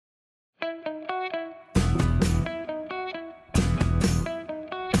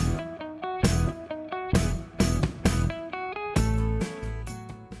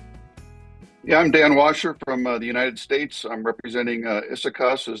Yeah, I'm Dan Washer from the United States. I'm representing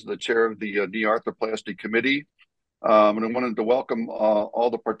ISAKOS as the chair of the knee arthroplasty committee. And I wanted to welcome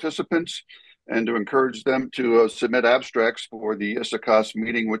all the participants and to encourage them to submit abstracts for the ISAKOS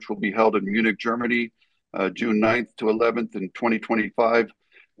meeting, which will be held in Munich, Germany, June 9th to 11th in 2025,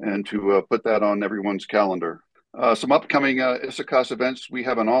 and to put that on everyone's calendar. Some upcoming ISAKOS events. We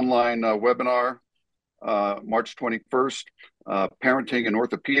have an online webinar, March 21st, Parenting and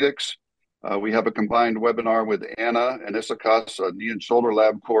Orthopedics. We have a combined webinar with Anna and ISAKOS, a knee and shoulder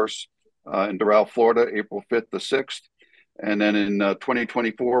lab course in Doral, Florida, April 5th to 6th. And then in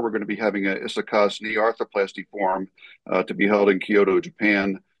 2024, we're going to be having a ISAKOS knee arthroplasty forum to be held in Kyoto,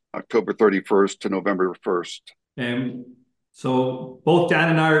 Japan, October 31st to November 1st. So both Dan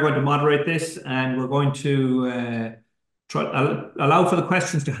and I are going to moderate this, and we're going to allow for the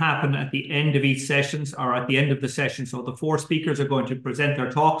questions to happen at the end of each session or at the end of the session. So the four speakers are going to present their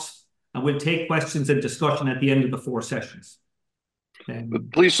talks, and we'll take questions and discussion at the end of the four sessions. But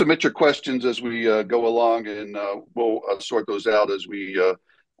please submit your questions as we go along, and we'll sort those out as we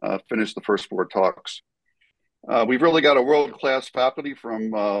finish the first four talks. We've really got a world-class faculty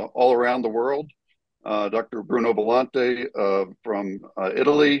from all around the world. Dr. Bruno Volante from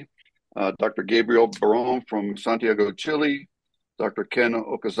Italy, Dr. Gabriel Baron from Santiago, Chile, Dr. Ken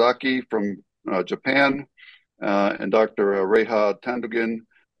Okazaki from Japan, and Dr. Reha Tandugan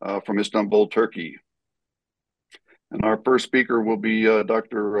from Istanbul, Turkey. And our first speaker will be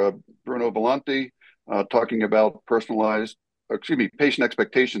Dr. Bruno Volante, talking about patient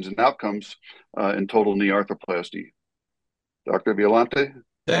expectations and outcomes in total knee arthroplasty. Dr. Volante.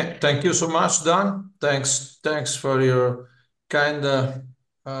 Thank you so much, Dan. Thanks for your kind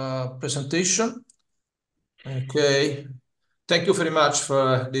presentation. Okay. Thank you very much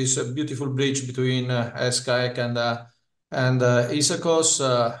for this beautiful bridge between ESSKA and ISAKOS.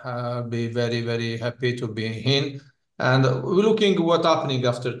 I'll be very, very happy to be in. And we're looking at what's happening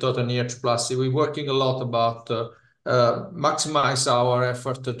after total knee arthroplasty. We're working a lot about maximize our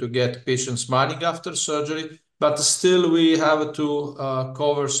effort to get patients smiling after surgery, but still we have to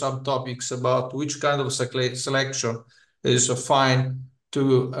cover some topics about which kind of selection is fine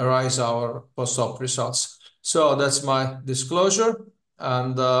to arise our post-op results. So that's my disclosure.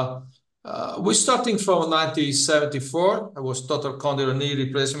 And we're starting from 1974. It was total condylar knee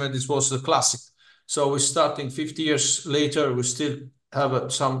replacement. This was the classic. So we're starting 50 years later. We still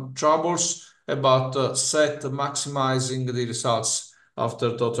have some troubles about maximizing the results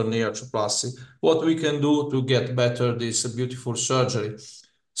after total knee arthroplasty. What we can do to get better this beautiful surgery.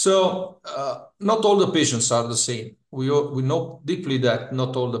 So not all the patients are the same. We know deeply that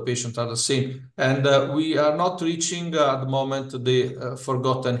not all the patients are the same. And we are not reaching at the moment the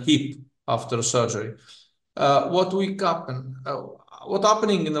forgotten hip after surgery. What's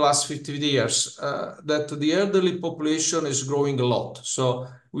happening in the last 50 years, that the elderly population is growing a lot. So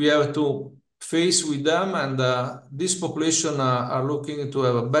we have to face with them, and this population are looking to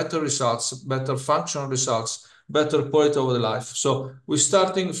have better results, better functional results, better quality of the life. So we're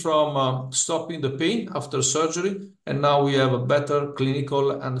starting from stopping the pain after surgery, and now we have a better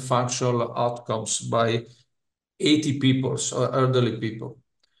clinical and functional outcomes by 80 people, so elderly people.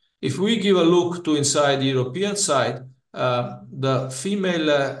 If we give a look to inside the European side, the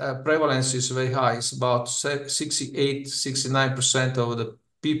female prevalence is very high. It's about 68-69% of the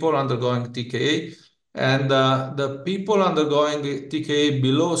people undergoing TKA, and the people undergoing TKA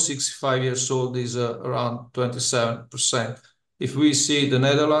below 65 years old is around 27%. If we see the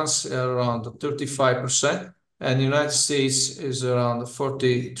Netherlands, around 35%, and the United States is around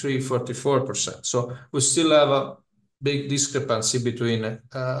 43-44%. So we still have a big discrepancy between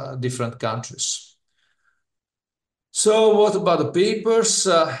different countries. So what about the papers?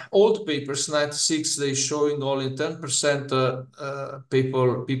 Old papers, 96, they showing only 10%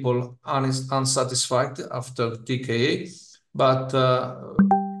 people unsatisfied after TKA, but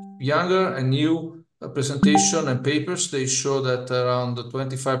younger and new presentation and papers, they show that around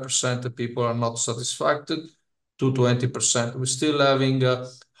 25% of people are not satisfied to 20%. We're still having a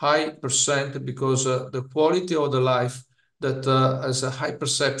high percent because the quality of the life that has a high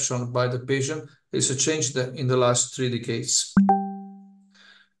perception by the patient is changed in the last 3 decades.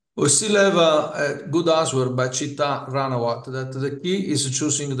 We still have a good answer by Chitta Ranawat that the key is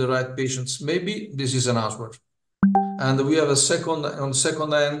choosing the right patients. Maybe this is an answer. And we have a second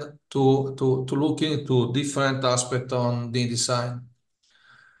end to look into different aspects on the design.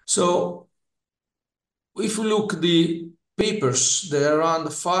 So if we look at the papers, there are around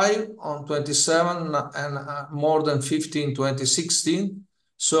 5 on 27 and more than 15 2016.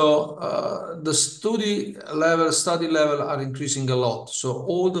 So the study level are increasing a lot. So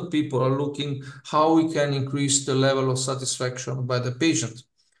all the people are looking how we can increase the level of satisfaction by the patient.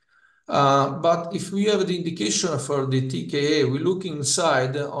 But if we have the indication for the TKA, we look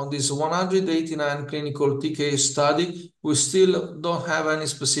inside on this 189 clinical TKA study, we still don't have any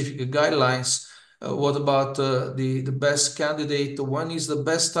specific guidelines. What about the best candidate? When is the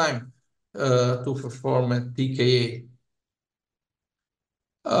best time to perform a TKA?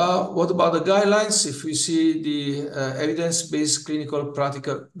 What about the guidelines? If we see the evidence-based clinical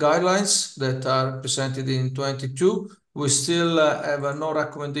practical guidelines that are presented in 22, we still have no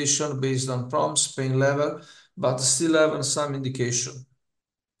recommendation based on PROMS, pain level, but still have some indication.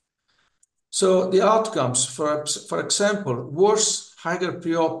 So the outcomes, for example, worse higher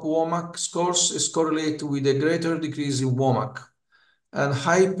pre-op WOMAC scores is correlated with a greater decrease in WOMAC. And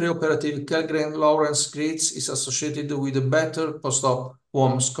high preoperative Kellgren-Lawrence grades is associated with a better post-op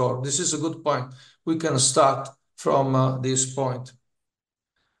WOMAC score. This is a good point. We can start from this point.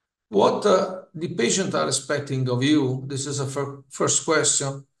 What the patient are expecting of you? This is a first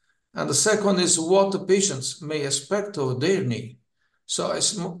question. And the second is what the patients may expect of their knee. So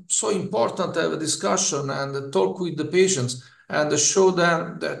it's so important to have a discussion and talk with the patients and show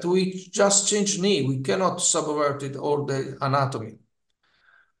them that we just change knee. We cannot subvert it or the anatomy.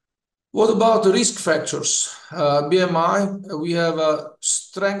 What about the risk factors? BMI, we have a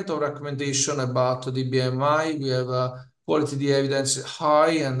strength of recommendation about the BMI. We have a quality of evidence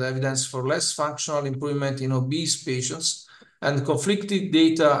high and evidence for less functional improvement in obese patients. And conflicting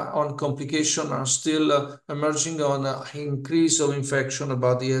data on complication are still emerging on increase of infection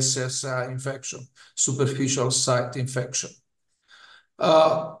about the SSI infection, superficial site infection.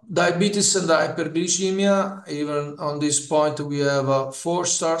 Diabetes and hyperglycemia, even on this point, we have a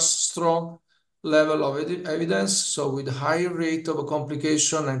 4-star strong level of evidence, so with higher rate of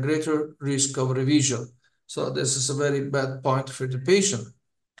complication and greater risk of revision. So this is a very bad point for the patient.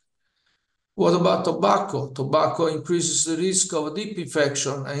 What about tobacco? Tobacco increases the risk of deep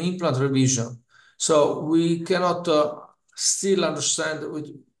infection and implant revision. So we cannot still understand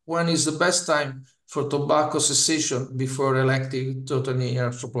when is the best time for tobacco cessation before elective total knee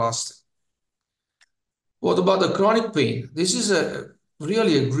arthroplasty. What about the chronic pain? This is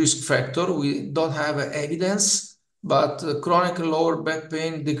really a risk factor. We don't have evidence, but chronic lower back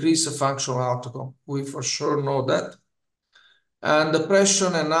pain decreases functional outcome. We for sure know that. And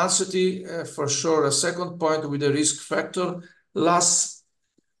depression and anxiety, for sure, a second point with the risk factor. Last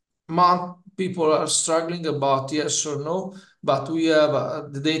month, people are struggling about yes or no, but we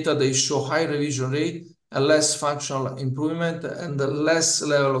have the data, they show high revision rate, a less functional improvement, and a less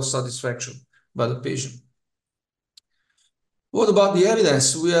level of satisfaction by the patient. What about the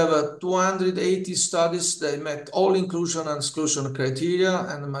evidence? We have 280 studies that met all inclusion and exclusion criteria,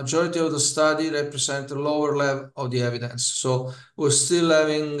 and the majority of the study represent a lower level of the evidence. So we're still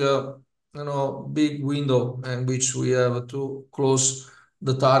having big window in which we have to close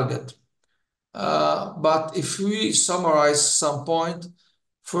the target. But if we summarize some point,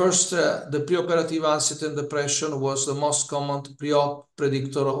 first, the preoperative anxiety and depression was the most common pre-op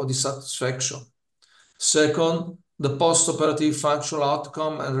predictor of dissatisfaction. Second, the post-operative functional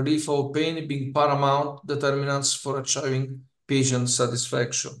outcome and relief of pain being paramount determinants for achieving patient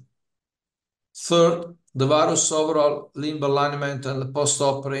satisfaction. Third, the various overall limb alignment and the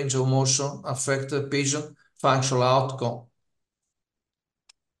post-op range of motion affect the patient functional outcome.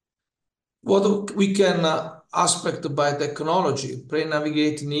 What we can aspect by technology,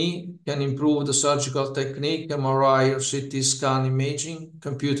 pre-navigate knee can improve the surgical technique, MRI or CT scan imaging,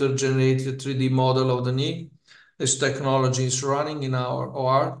 computer-generated 3D model of the knee. This technology is running in our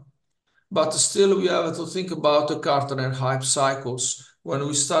OR, but still we have to think about the Cartner hype cycles. When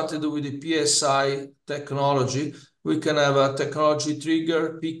we started with the PSI technology, we can have a technology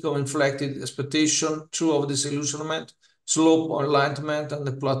trigger, peak of inflected expectation, true of disillusionment, slope alignment, and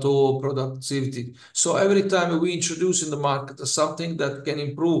the plateau of productivity. So every time we introduce in the market something that can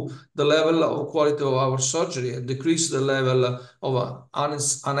improve the level of quality of our surgery and decrease the level of an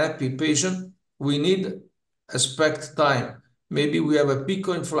unhappy patient, we need expect time. Maybe we have a peak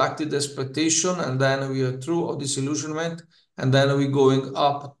of inflected expectation, and then we are through of disillusionment, and then we're going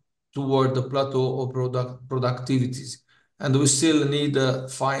up toward the plateau of productivities. And we still need to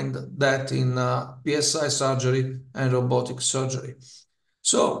find that in PSI surgery and robotic surgery.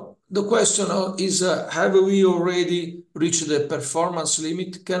 So the question is, have we already reached the performance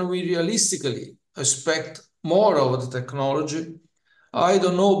limit? Can we realistically expect more of the technology? I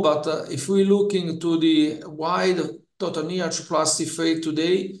don't know, but if we look into the wide total knee arthroplasty field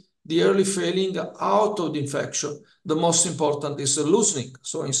today, the early failing out of the infection. The most important is the loosening,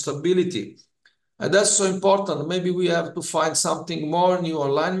 so instability. And that's so important. Maybe we have to find something more, new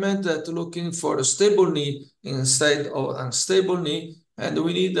alignment, that looking for a stable knee instead of unstable knee. And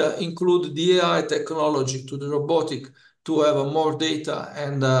we need to include the AI technology to the robotic to have more data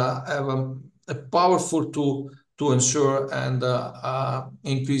and have a powerful tool to ensure and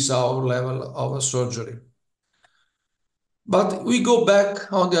increase our level of surgery. But we go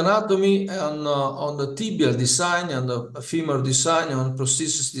back on the anatomy and on the tibial design and the femur design, on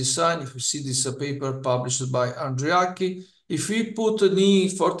prosthesis design. If you see this paper published by Andriacchi, if we put a knee,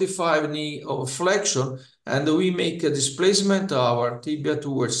 45 knee of flexion, and we make a displacement of our tibia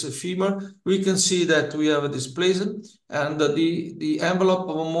towards the femur, we can see that we have a displacement, and the envelope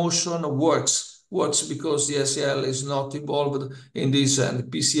of motion works because the SEL is not involved in this and the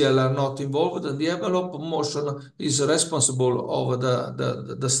PCL are not involved, and the envelope of motion is responsible of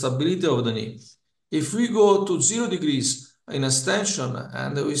the stability of the knee. If we go to 0 degrees in extension,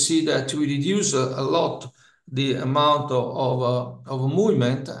 and we see that we reduce a lot the amount of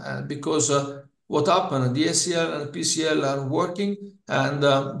movement, because what happened, the ACL and PCL are working, and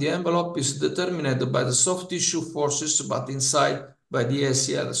the envelope is determined by the soft tissue forces, but inside by the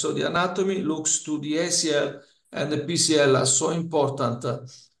ACL. So the anatomy looks to the ACL and the PCL are so important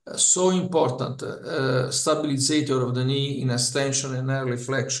stabilizer of the knee in extension and early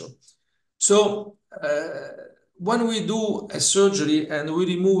flexion. So when we do a surgery and we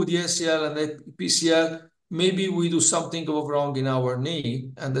remove the ACL and the PCL, maybe we do something wrong in our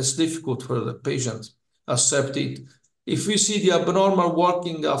knee, and that's difficult for the patient accept it. If we see the abnormal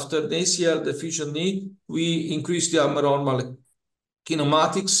working after the ACL deficient knee, we increase the abnormal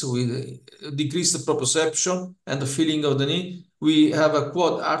kinematics, we decrease the proprioception and the feeling of the knee. We have a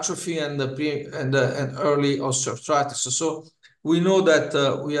quad atrophy and early osteoarthritis. So we know that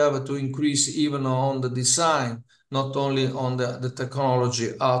we have to increase even on the design, not only on the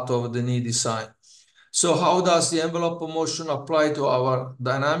technology out of the knee design. So how does the envelope of motion apply to our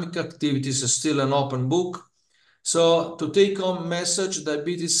dynamic activities is still an open book. So to take home message,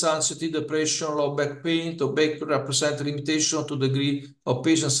 diabetes, anxiety, depression, low back pain, to represent limitation to degree of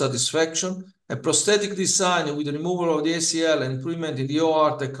patient satisfaction. A prosthetic design with the removal of the ACL and improvement in the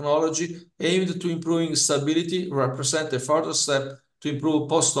OR technology aimed to improving stability represent a further step to improve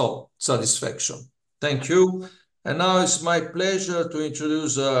post-op satisfaction. Thank you. And now it's my pleasure to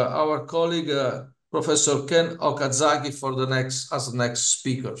introduce our colleague, Professor Ken Okazaki, for the next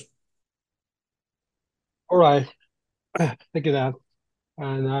speaker. All right. Thank you, Dan.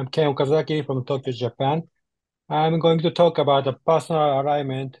 And I'm Ken Okazaki from Tokyo, Japan. I'm going to talk about the personal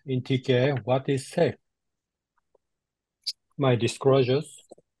alignment in TKA. What is safe? My disclosures.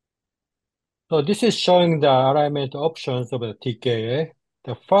 So this is showing the alignment options of the TKA.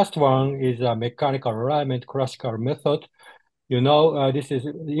 The first one is a mechanical alignment classical method. The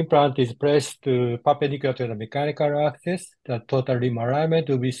implant is placed perpendicular to the mechanical axis. The total limb alignment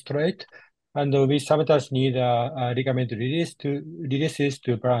will be straight, and we sometimes need a ligament releases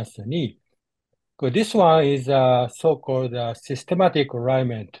to balance the knee. So this one is so-called systematic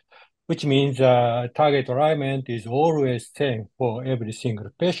alignment, which means target alignment is always same for every single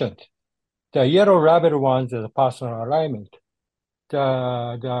patient. The yellow label ones are the personal alignment.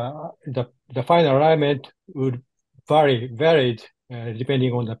 The final alignment would varied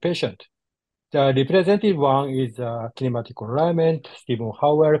depending on the patient. The representative one is kinematic alignment. Stephen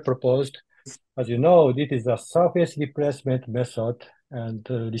Howell proposed. As you know, this is a surface replacement method and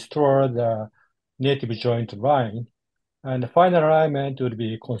restore the native joint line. And the final alignment would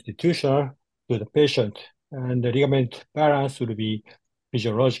be constitutional to the patient, and the ligament balance would be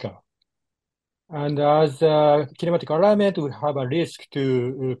physiological. And as kinematic alignment would have a risk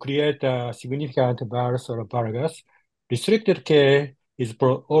to create a significant varus or valgus, restricted care is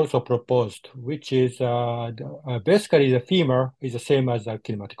also proposed, which is basically the femur is the same as the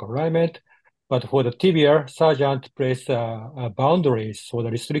kinematic alignment, but for the tibia, surgeon place boundaries for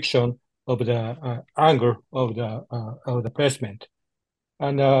the restriction of the angle of the placement.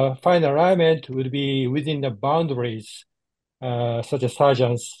 And final alignment would be within the boundaries such as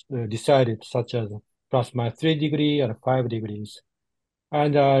surgeons decided, such as ±3 degrees and 5 degrees.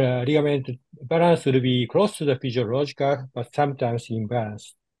 And ligament balance will be close to the physiological, but sometimes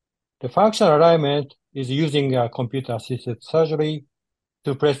imbalanced. The functional alignment is using computer-assisted surgery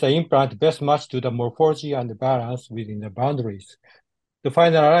to place the implant best matched to the morphology and the balance within the boundaries. The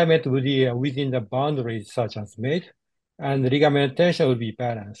final alignment will be within the boundaries surgeons made, and the ligament tension will be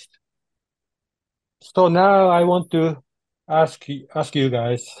balanced. So now I want to ask you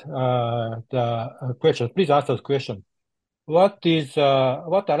guys the question. Please answer the question.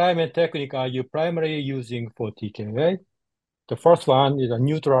 what alignment technique are you primarily using for TKA? The first one is a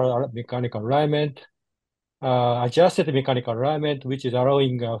neutral mechanical alignment, adjusted mechanical alignment, which is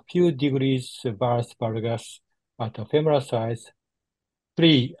allowing a few degrees varus at the femoral size.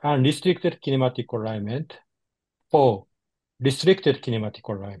 3, unrestricted kinematic alignment. 4, restricted kinematic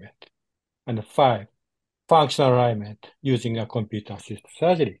alignment. And 5, functional alignment using a computer-assisted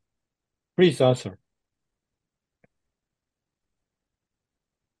surgery. Please answer.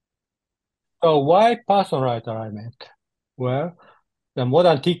 So why personalized alignment? Well, the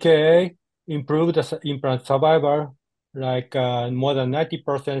modern TKA improved the implant survival, like more than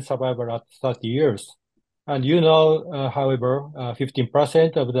 90% survival at 30 years. And however,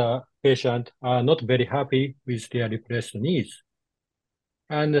 15% of the patients are not very happy with their replaced knees.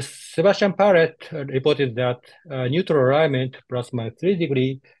 And Sebastian Parrett reported that neutral alignment plus -3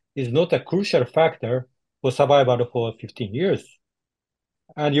 degree is not a crucial factor for survival for 15 years.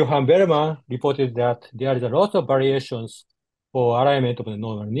 And Johan Berman reported that there is a lot of variations for alignment of the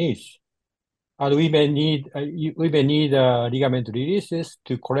normal knees. And we may need ligament releases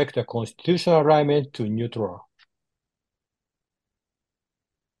to correct the constitutional alignment to neutral.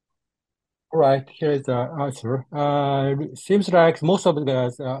 All right, here is the answer. Seems like most of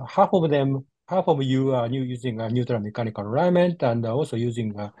the half of you are using a neutral mechanical alignment and also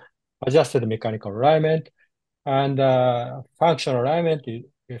using adjusted mechanical alignment. And functional alignment is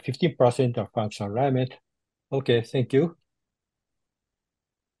 15% of functional alignment. Okay, thank you.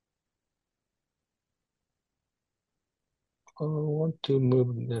 I want to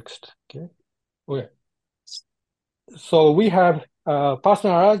move next. Okay. So we have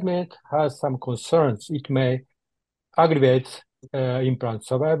personal alignment has some concerns. It may aggravate implant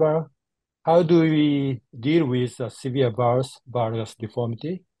survival. How do we deal with severe varus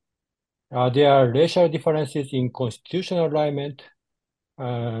deformity? There are racial differences in constitutional alignment,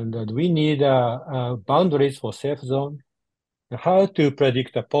 and we need boundaries for safe zone. How to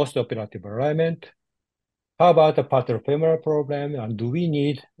predict a post-operative alignment? How about the patellofemoral problem? And do we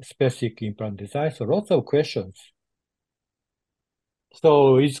need specific implant design? So lots of questions.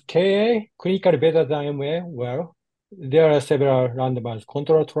 So is KA clinically better than MA? Well, there are several randomized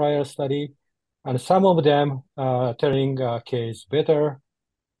control trial studies, and some of them telling KA is better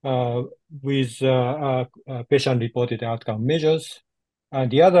with patient-reported outcome measures, and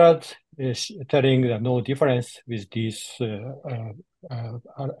the others is telling no difference with these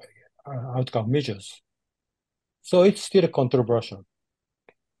outcome measures. So it's still controversial.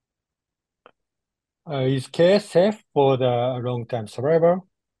 Is KA safe for the long-term survival?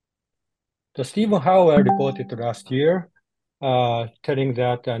 The Stephen Howell reported last year telling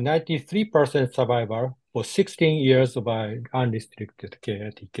that 93% survival for 16 years by unrestricted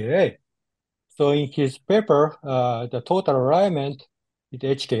TKA. So in his paper, the total alignment with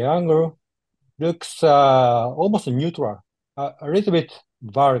HK angle looks almost neutral, a little bit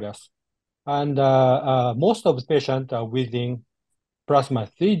valgus. And most of the patients are within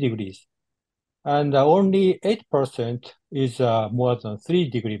 +3 degrees. And only 8% is more than 3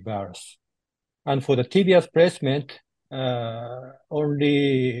 degree valgus. And for the tibial placement,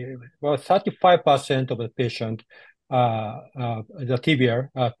 only about 35% of the patient, the tibia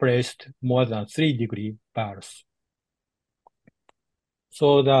are placed more than 3 degree valgus.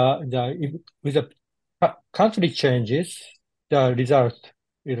 So with the country changes, the result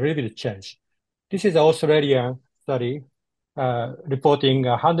is really change. This is an Australian study reporting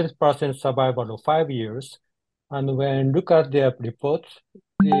 100% survival of 5 years. And when look at their reports,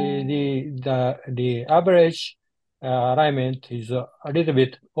 the average alignment is a little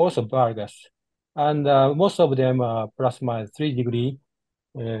bit also valgus. And most of them are +3 degree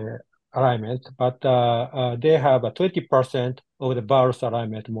alignment, but they have a 20% of the valgus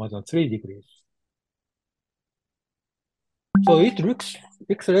alignment more than 3 degrees. So it looks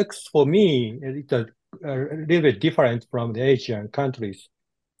for me, it's a little bit different from the Asian countries.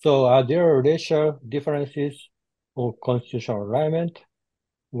 So are there racial differences or constitutional alignment?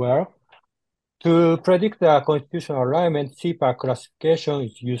 Well, to predict the constitutional alignment, CPAC classification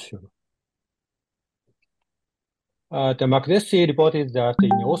is useful. The McDessie reported that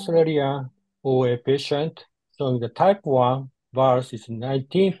in Australia, OA patient showing the type 1 VARS is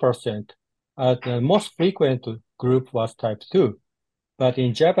 19%. The most frequent group was type 2. But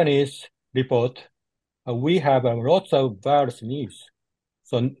in Japanese report, we have lots of VARS needs.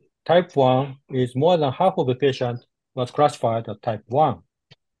 So type 1 is more than half of the patient was classified as type 1.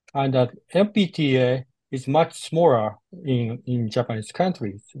 And that MPTA is much smaller in Japanese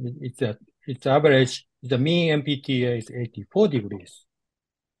countries. Its average, the mean MPTA is 84 degrees.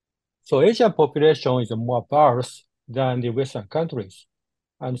 So Asian population is more VARS than the Western countries.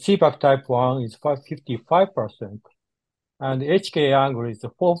 And CPAC type 1 is 55%, and HK angle is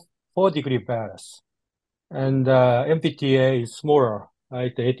 4 degree Barrett's. And MPTA is smaller,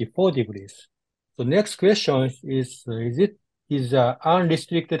 at 84 degrees. So next question is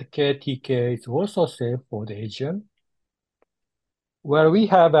unrestricted KTK is also safe for the Asian? Well, we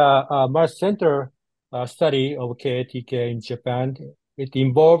have a multi-center study of KTK in Japan. It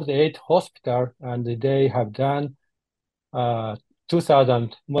involved 8 hospitals, and they have done more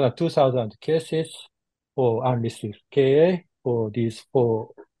than 2,000 cases for unrestricted KA for these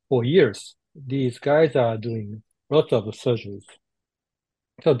 4 years. These guys are doing lots of surgeries.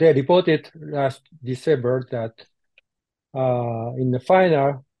 So they reported last December that in the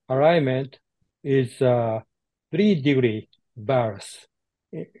final alignment is 3 degree bars.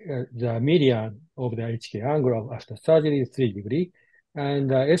 The median of the HK angle after surgery is 3 degree, and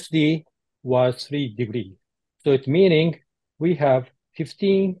SD was 3 degree. So it's meaning we have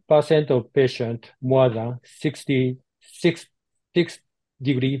 15% of patient more than 6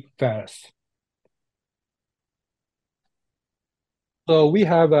 degree bars. So we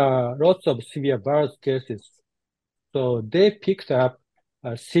have lots of severe bars cases. So they picked up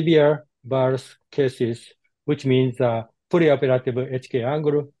severe bars cases, which means preoperative HK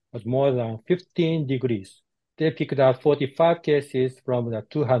angle was more than 15 degrees. They picked up 45 cases from the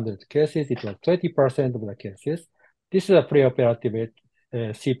 200 cases. It was 20% of the cases. This is a preoperative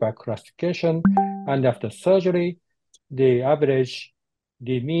CPAC classification. And after surgery, the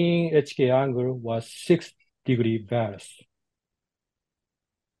mean HK angle was 6 degree bars.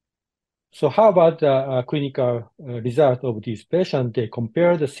 So how about the clinical result of these patients? They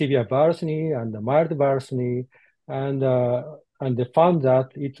compared the severe Barsany and the mild Barsany, and they found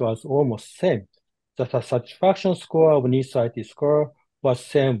that it was almost same. The satisfaction score of knee site score was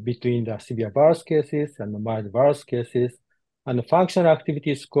same between the severe Bars cases and the mild Bars cases, and the functional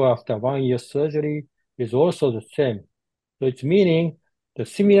activity score after 1 year surgery is also the same. So it's meaning the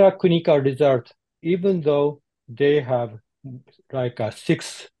similar clinical result, even though they have like a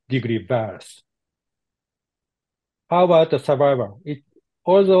 6 degree bars. How about the survival?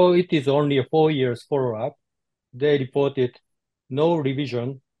 Although it is only a 4 years follow-up, they reported no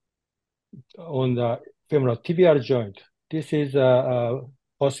revision on the femoral tibial joint. This is a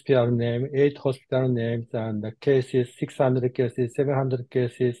hospital name, 8 hospital names, and the cases, 600 cases, 700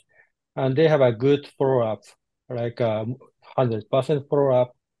 cases, and they have a good follow-up, like 100%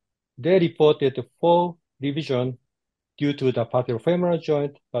 follow-up. They reported 4 revision due to the patellofemoral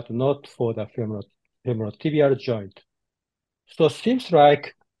joint, but not for the femoral tibial joint. So it seems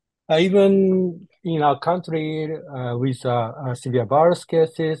like even in our country with severe Barrett's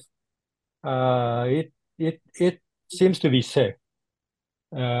cases, it seems to be safe,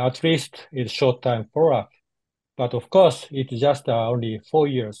 at least in short time follow-up. But of course, it's just only 4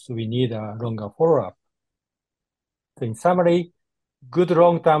 years. So we need a longer follow-up. So in summary, good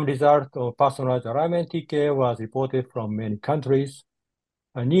long-term result of personalized alignment TK was reported from many countries.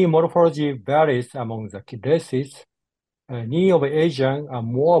 Knee morphology varies among the races. Knee of Asian are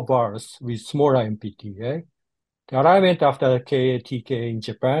more bars with smaller MPTA. The alignment after KTK in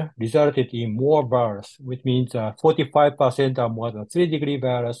Japan resulted in more bars, which means 45% are more than 3 degree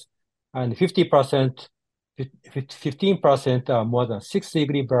bars, and 15% are more than 6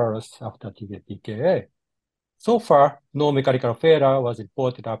 degree bars after TKA. So far, no mechanical failure was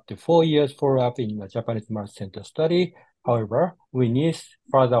reported up to 4 years follow-up in the Japanese multi-center study. However, we need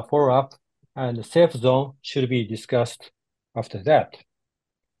further follow-up, and the safe zone should be discussed after that.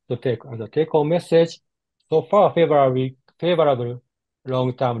 So the take-home message, so far favorable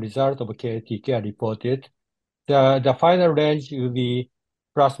long-term result of KTK are reported. The final range will be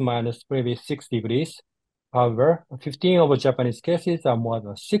plus minus maybe 6 degrees. However, 15 of Japanese cases are more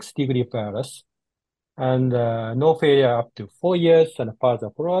than 6 degree virus, and no failure up to 4 years, and further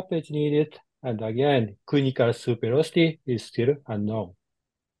follow-up is needed. And again, clinical superiority is still unknown.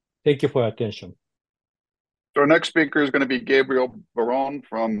 Thank you for your attention. So our next speaker is going to be Gabriel Baron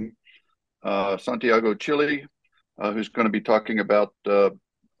from Santiago, Chile, who's going to be talking about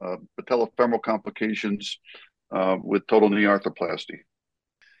patellofemoral complications with total knee arthroplasty.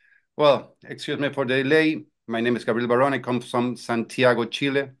 Well, excuse me for the delay. My name is Gabriel Baron. I come from Santiago,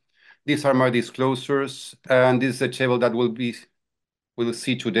 Chile. These are my disclosures, and this is the table that we'll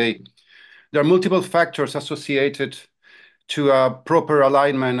see today. There are multiple factors associated to a proper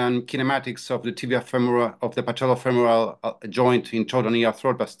alignment and kinematics of the tibia femoral, of the patellofemoral joint in total knee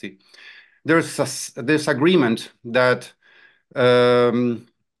arthroplasty. There's agreement that the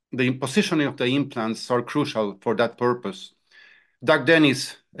positioning of the implants are crucial for that purpose. Doug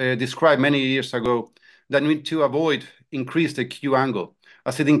Dennis described many years ago that we need to avoid increase the Q angle,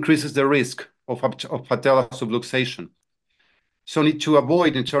 as it increases the risk of patellar subluxation. So need to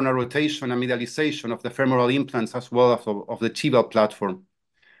avoid internal rotation and medialization of the femoral implants as well as of the tibial platform.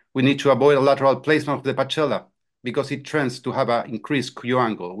 We need to avoid a lateral placement of the patella because it tends to have an increased Q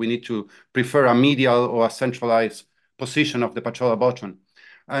angle. We need to prefer a medial or a centralized position of the patella button.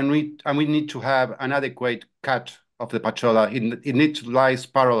 And we need to have an adequate cut of the patella. It needs to lie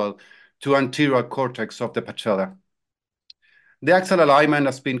parallel to anterior cortex of the patella. The axial alignment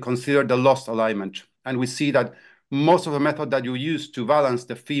has been considered the lost alignment, and we see that most of the methods that you use to balance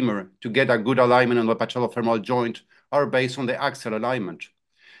the femur to get a good alignment on the patellofemoral joint are based on the axial alignment.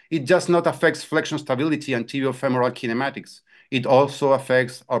 It does not affect flexion stability and tibiofemoral kinematics. It also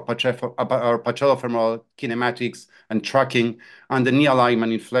affects our patellofemoral kinematics and tracking and the knee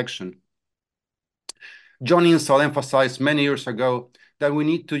alignment in flexion. John Insall emphasized many years ago that we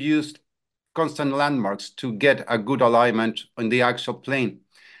need to use constant landmarks to get a good alignment on the axial plane.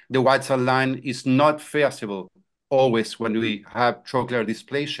 The white cell line is not feasible always when we have trochlear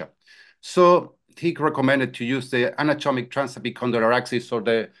dysplasia. So he recommended to use the anatomic transapicondylar axis or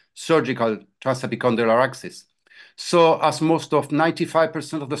the surgical transapicondylar axis. So as most of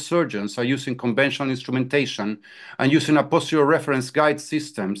 95% of the surgeons are using conventional instrumentation and using a posterior reference guide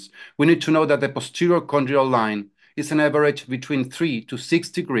systems, we need to know that the posterior condylar line is an average between 3 to 6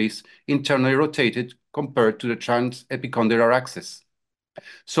 degrees internally rotated compared to the transepicondylar axis.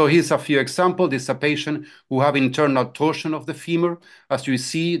 So here's a few examples. This is a patient who have internal torsion of the femur. As you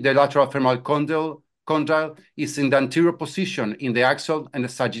see, the lateral femoral condyle is in the anterior position in the axial and the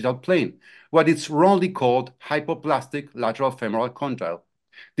sagittal plane, what is wrongly called hypoplastic lateral femoral condyle.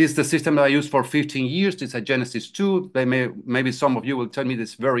 This is the system that I used for 15 years. It's a Genesis 2. Maybe some of you will tell me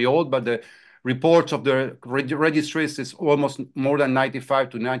this is very old, but the reports of the registries is almost more than 95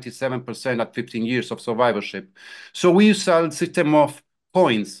 to 97% at 15 years of survivorship. So we use a system of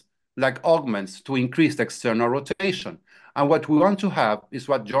points like augments to increase the external rotation. And what we want to have is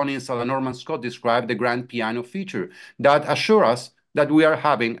what John Insall and Norman Scott described, the grand piano feature, that assure us that we are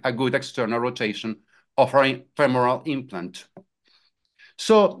having a good external rotation of our femoral implant.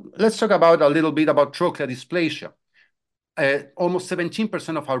 So let's talk about a little bit about trochlear dysplasia. Almost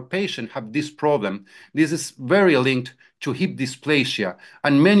 17% of our patients have this problem. This is very linked to hip dysplasia,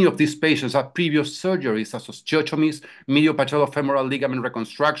 and many of these patients have previous surgeries such as osteotomies, medial patellofemoral ligament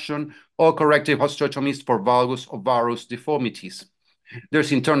reconstruction, or corrective osteotomies for valgus or varus deformities.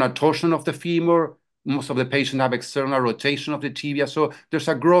 There's internal torsion of the femur. Most of the patients have external rotation of the tibia, so there's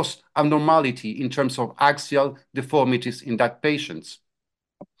a gross abnormality in terms of axial deformities in that patients.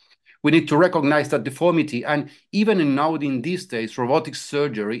 We need to recognize that deformity, and even now in these days, robotic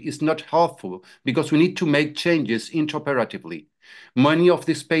surgery is not helpful because we need to make changes intraoperatively. Many of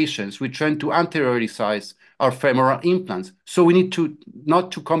these patients, we tend to anterioricize our femoral implants, so we need to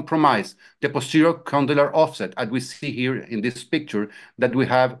not to compromise the posterior condylar offset, as we see here in this picture, that we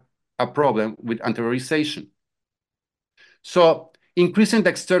have a problem with anteriorization. So increasing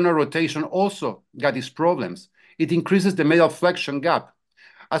the external rotation also got these problems. It increases the medial flexion gap.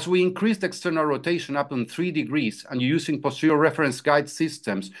 As we increase the external rotation up to 3 degrees and using posterior reference guide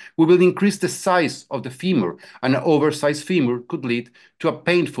systems, we will increase the size of the femur, and an oversized femur could lead to a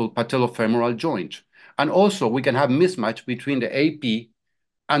painful patellofemoral joint. And also we can have mismatch between the AP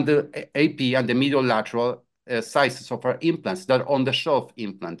and the medial lateral sizes of our implants that are on-the-shelf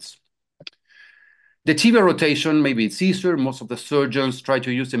implants. The tibial rotation, maybe it's easier. Most of the surgeons try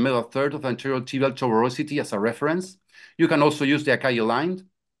to use the middle third of the anterior tibial tuberosity as a reference. You can also use the Akai line.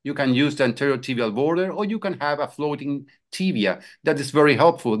 You can use the anterior tibial border, or you can have a floating tibia that is very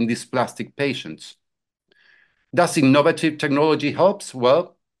helpful in these plastic patients. Does innovative technology helps?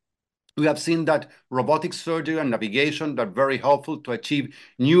 Well, we have seen that robotic surgery and navigation are very helpful to achieve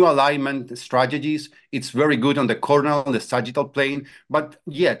new alignment strategies. It's very good on the coronal and the sagittal plane, but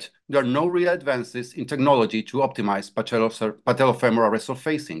yet there are no real advances in technology to optimize patellofemoral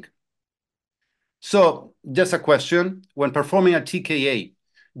resurfacing. So just a question, when performing a TKA,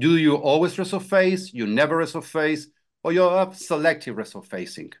 do you always resurface, you never resurface, or you have selective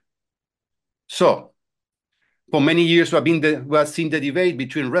resurfacing? So for many years, we have seen the debate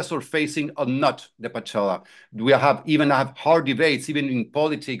between resurfacing or not the patella. We even have hard debates, even in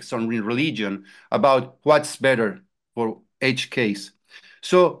politics or in religion, about what's better for each case.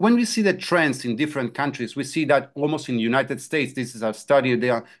 So when we see the trends in different countries, we see that almost in the United States, this is a study they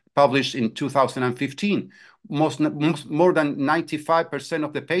are published in 2015, more than 95%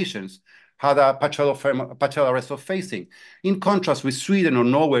 of the patients had a patella resurfacing. In contrast with Sweden or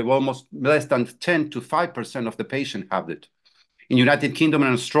Norway, almost less than 10 to 5% of the patients have it. In United Kingdom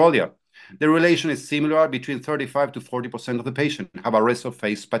and Australia, The relation is similar between 35 to 40% of the patients have a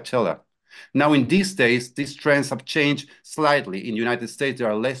rest-of-face patella. Now, in these days, these trends have changed slightly. In the United States, there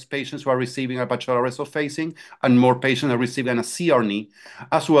are less patients who are receiving a patella rest-of-facing and more patients are receiving a CR knee,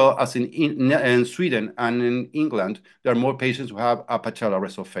 as well as in Sweden and in England, there are more patients who have a patella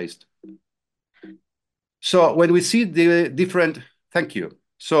rest-of-faced. So when we see the different, thank you.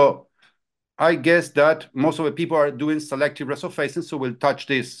 So I guess that most of the people are doing selective rest-of-facing, so we'll touch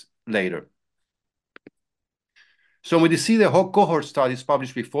this later. So when we see the whole cohort studies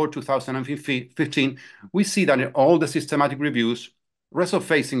published before 2015, we see that in all the systematic reviews,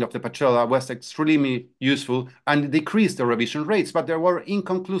 rest-of-facing of the patella was extremely useful and decreased the revision rates, but they were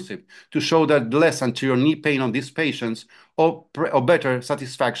inconclusive to show that less anterior knee pain on these patients or better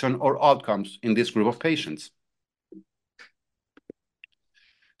satisfaction or outcomes in this group of patients.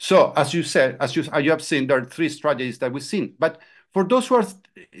 So as you said, as you have seen, there are three strategies that we've seen, but for those who are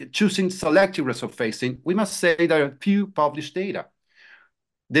choosing selective rest-of-facing, we must say there are few published data.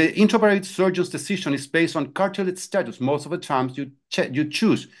 The intraoperative surgeon's decision is based on cartilage status. Most of the times you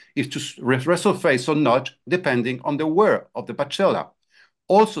choose if to rest-of-face or not, depending on the wear of the patella.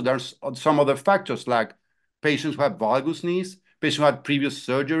 Also, there's some other factors like patients who have valgus knees, patients who had previous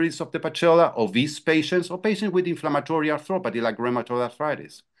surgeries of the patella, obese patients, or patients with inflammatory arthropathy like rheumatoid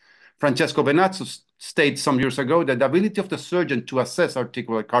arthritis. Francesco Benazzo stated some years ago that the ability of the surgeon to assess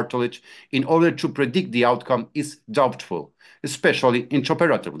articular cartilage in order to predict the outcome is doubtful, especially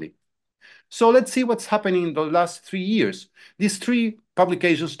intraoperatively. So let's see what's happening in the last 3 years. These three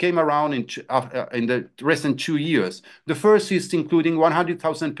publications came around in the recent 2 years. The first is including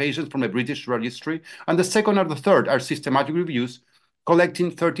 100,000 patients from the British registry, and the second and the third are systematic reviews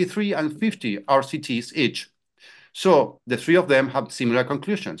collecting 33 and 50 RCTs each. So the three of them have similar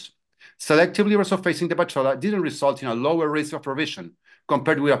conclusions. Selectively rest-of-facing the patella didn't result in a lower risk of revision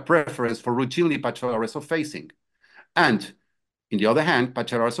compared with a preference for routinely patella rest-of-facing. And, on the other hand,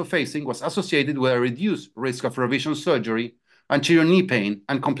 patella rest-of-facing was associated with a reduced risk of revision surgery, anterior knee pain,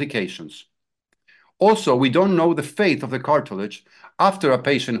 and complications. Also, we don't know the fate of the cartilage after a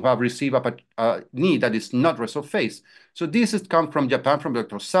patient who have received a knee that is not rest-of-face. So this has come from Japan, from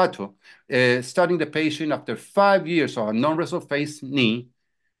Dr. Sato, studying the patient after 5 years of a non-rest-of-face knee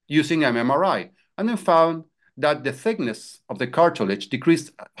using MRI, and then found that the thickness of the cartilage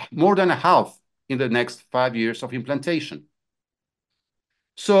decreased more than a half in the next 5 years of implantation.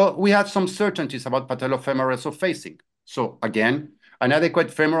 So we had some certainties about patellofemoral rest-of-facing. So again, an adequate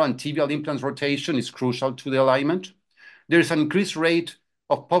femoral and tibial implant rotation is crucial to the alignment. There is an increased rate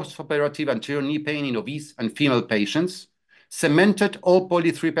of postoperative anterior knee pain in obese and female patients. Cemented all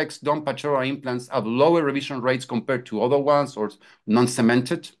polythripex dome patella implants have lower revision rates compared to other ones or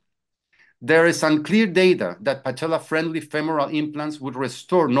non-cemented. There is unclear data that patella-friendly femoral implants would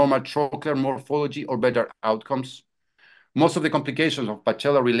restore normal trochlear morphology or better outcomes. Most of the complications of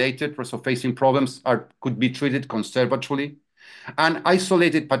patella-related rest-of-facing problems could be treated conservatively, and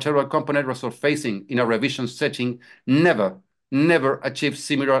isolated patellar component rest-of-facing in a revision setting never achieve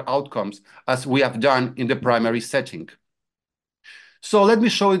similar outcomes as we have done in the primary setting. So let me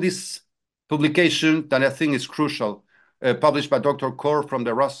show you this publication that I think is crucial, published by Dr. Kaur from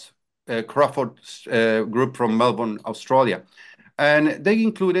the Ross Crawford group from Melbourne, Australia. And they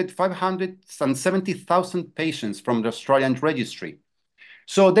included 570,000 patients from the Australian registry.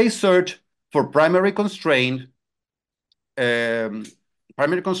 So they searched for primary constraint,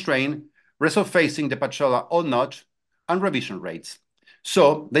 rest-of-facing the patella or not, and revision rates.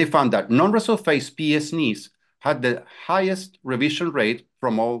 So they found that non-rest-of-face PS knees had the highest revision rate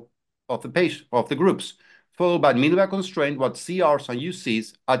from all of the groups, followed by minimal constraint with CRs and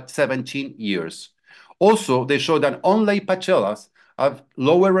UCs at 17 years. Also, they showed that onlay patellas have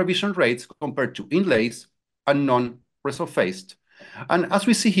lower revision rates compared to inlays and non-rest-of-faced. And as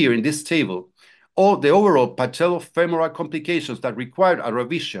we see here in this table, all the overall patellofemoral complications that required a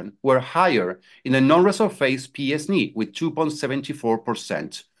revision were higher in a non-rest-of-face PS knee with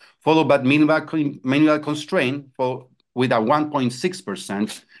 2.74%, followed by minimal constraint with a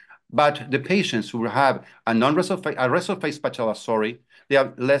 1.6%. But the patients who have a rest-of-face patella, they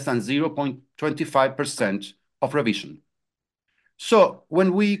have less than 0.25% of revision. So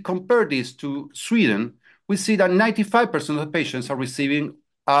when we compare this to Sweden, we see that 95% of the patients are receiving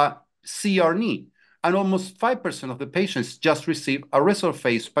a CR knee, and almost 5% of the patients just receive a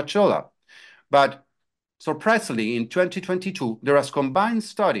rest-of-face patella. But surprisingly, in 2022, there was a combined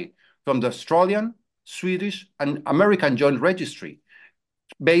study from the Australian, Swedish, and American Joint Registry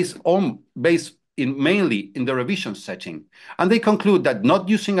based mainly in the revision setting. And they conclude that not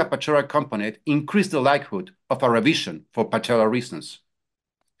using a patellar component increased the likelihood of a revision for patellar reasons.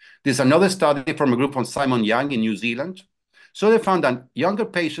 There's another study from a group from Simon Young in New Zealand. So they found that younger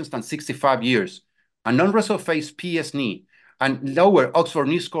patients than 65 years, a non-resophase PS knee, and lower Oxford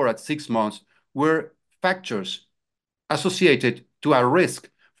knee score at 6 months were factors associated to a risk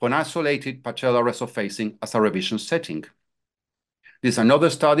for an isolated patellar resophasing as a revision setting. There's another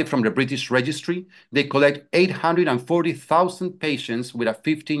study from the British Registry. They collect 840,000 patients with a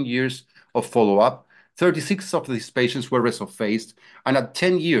 15 years of follow-up. 36 of these patients were resophased, and at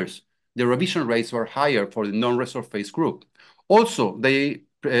 10 years, the revision rates were higher for the non-resophased group. Also, they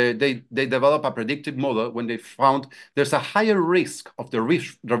developed a predictive model when they found there's a higher risk of the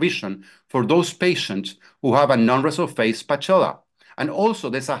revision for those patients who have a non-resophased patella. And also,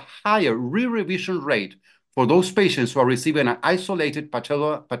 there's a higher re-revision rate for those patients who are receiving an isolated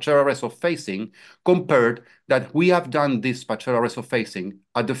patellar resophasing compared that we have done this patellar resophasing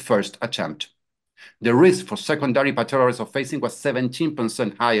at the first attempt. The risk for secondary patellar resophasing was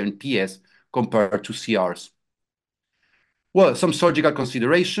 17% higher in PS compared to CRs. Well, some surgical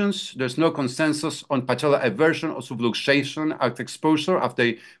considerations. There's no consensus on patellar eversion or subluxation at exposure if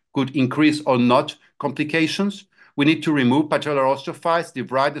they could increase or not complications. We need to remove patellar osteophytes,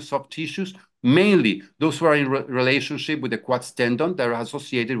 debride the soft tissues, mainly those who are in relationship with the quads tendon that are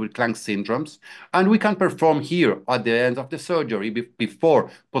associated with Clank syndromes. And we can perform here at the end of the surgery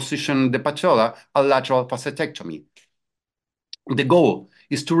before positioning the patella a lateral facetectomy. The goal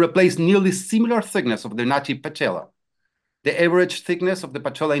is to replace nearly similar thickness of the native patella. The average thickness of the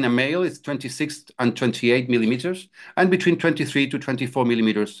patella in a male is 26 and 28 millimeters, and between 23 to 24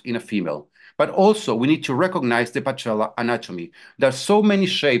 millimeters in a female. But also, we need to recognize the patella anatomy. There are so many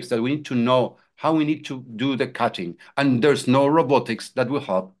shapes that we need to know how we need to do the cutting, and there's no robotics that will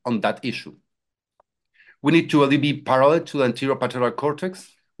help on that issue. We need to be parallel to the anterior patellar cortex.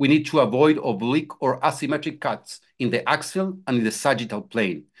 We need to avoid oblique or asymmetric cuts in the axial and in the sagittal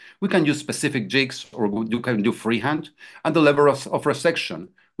plane. We can use specific jigs, or you can do freehand. And the level of resection,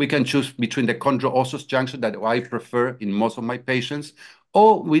 we can choose between the chondro-osseous junction that I prefer in most of my patients,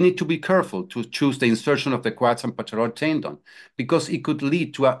 or we need to be careful to choose the insertion of the quads and patellar tendon, because it could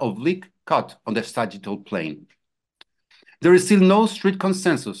lead to an oblique cut on the sagittal plane. There is still no strict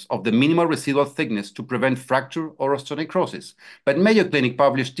consensus of the minimal residual thickness to prevent fracture or osteonecrosis, but Mayo Clinic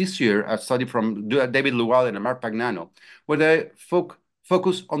published this year a study from David Llewellyn and Mark Pagnano, where they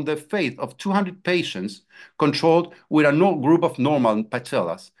focus on the fate of 200 patients controlled with a group of normal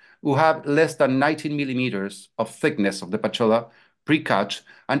patellas who have less than 19 millimeters of thickness of the patella pre-cut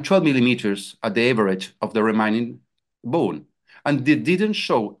and 12 millimeters at the average of the remaining bone. And they didn't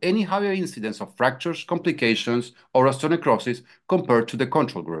show any higher incidence of fractures, complications, or osteonecrosis compared to the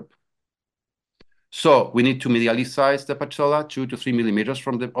control group. So we need to medially size the patella 2 to 3 millimeters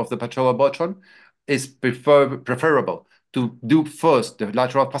of the patella bottom. It's preferable to do first the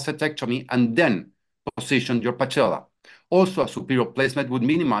lateral facetectomy and then position your patella. Also, a superior placement would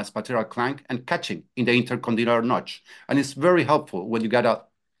minimize patellar clank and catching in the intercondylar notch, and it's very helpful when you get a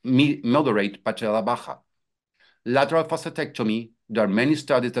moderate patella baja. Lateral facetectomy, there are many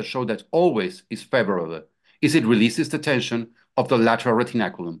studies that show that always is favorable, as it releases the tension of the lateral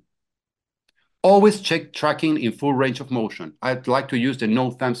retinaculum. Always check tracking in full range of motion. I'd like to use the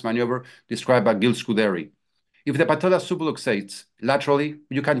no thumbs maneuver described by Gil Scuderi. If the patella subluxates laterally,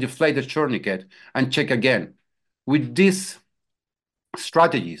 you can deflate the tourniquet and check again. With these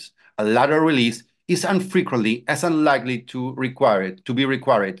strategies, a lateral release is unfrequently as unlikely to be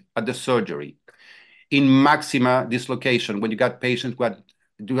required at the surgery. In maxima dislocation, when you got patients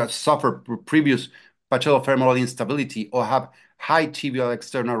who have suffered previous patellofemoral instability or have high tibial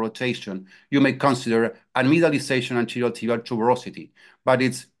external rotation, you may consider amygdalization anterior tibial tuberosity, but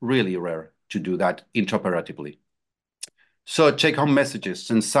it's really rare to do that intraoperatively. So take-home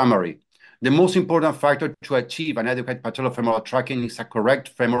messages in summary. The most important factor to achieve an adequate patellofemoral tracking is a correct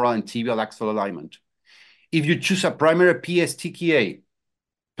femoral and tibial axle alignment. If you choose a primary PS TKA,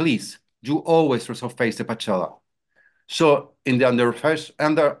 please do always resurface the patella. So in the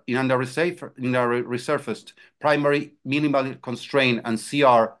resurfaced primary minimally constrained and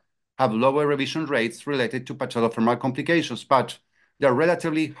CR have lower revision rates related to patellofemoral complications, but they're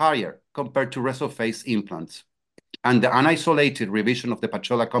relatively higher compared to resurfaced implants. And the unisolated revision of the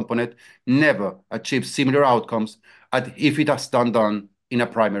patella component never achieves similar outcomes as if it has done in a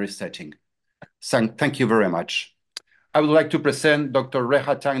primary setting. Thank you very much. I would like to present Dr.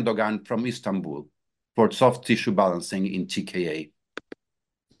 Rehatang Dogan from Istanbul for soft tissue balancing in TKA.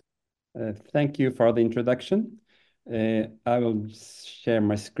 Thank you for the introduction. I will share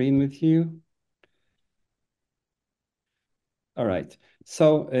my screen with you. All right.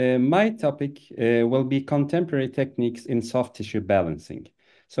 So my topic will be contemporary techniques in soft tissue balancing.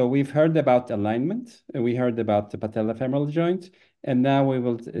 So we've heard about alignment, we heard about the patellofemoral joint, and now we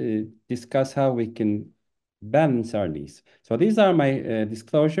will discuss how we can balance our knees. So these are my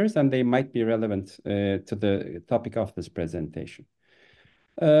disclosures, and they might be relevant to the topic of this presentation.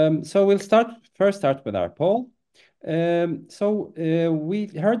 So we'll first start with our poll. We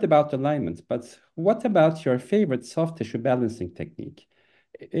heard about alignment, but what about your favorite soft tissue balancing technique?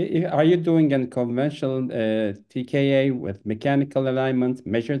 Are you doing a conventional TKA with mechanical alignment,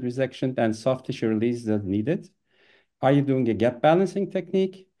 measured resection, and soft tissue release as needed? Are you doing a gap balancing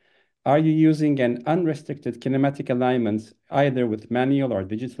technique? Are you using an unrestricted kinematic alignment, either with manual or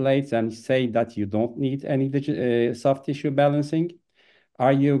digital aids, and say that you don't need any soft tissue balancing?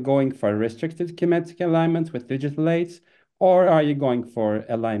 Are you going for restricted kinematic alignment with digital aids, or are you going for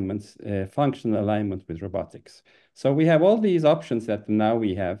alignment, functional alignment with robotics? So we have all these options that now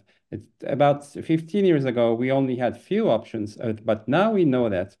we have. About 15 years ago, we only had few options, but now we know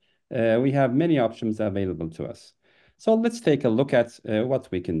that we have many options available to us. So let's take a look at what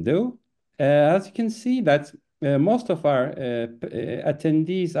we can do. As you can see that most of our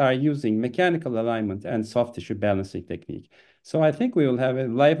attendees are using mechanical alignment and soft tissue balancing technique. So I think we will have a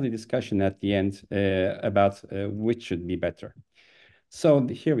lively discussion at the end about which should be better. So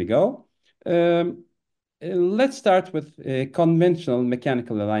here we go. Let's start with conventional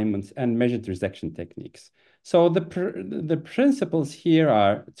mechanical alignments and measured resection techniques. So the principles here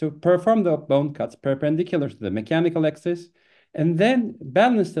are to perform the bone cuts perpendicular to the mechanical axis, and then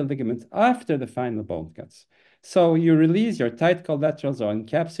balance the ligaments after the final bone cuts. So you release your tight collaterals or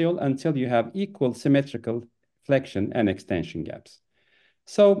encapsule until you have equal symmetrical flexion and extension gaps.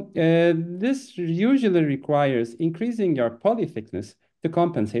 So this usually requires increasing your poly thickness to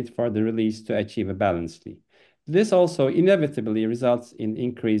compensate for the release to achieve a balanced knee. This also inevitably results in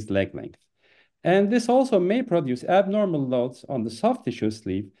increased leg length. And this also may produce abnormal loads on the soft tissue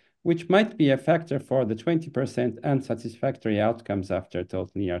sleeve, which might be a factor for the 20% unsatisfactory outcomes after total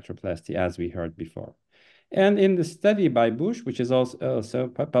knee arthroplasty, as we heard before. And in the study by Bush, which is also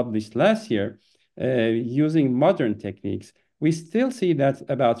published last year, using modern techniques, we still see that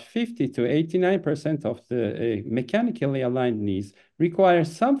about 50 to 89% of the mechanically aligned knees require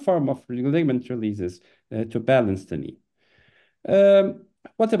some form of ligament releases to balance the knee.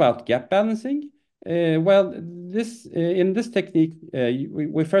 What about gap balancing? In this technique,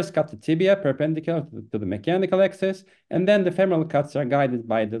 we first cut the tibia perpendicular to the mechanical axis, and then the femoral cuts are guided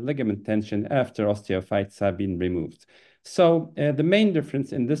by the ligament tension after osteophytes have been removed. So the main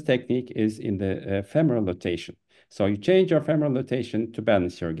difference in this technique is in the femoral rotation. So you change your femoral rotation to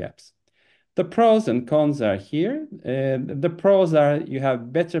balance your gaps. The pros and cons are here. The pros are you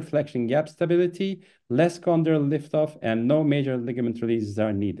have better flexion gap stability, less condylar liftoff, and no major ligament releases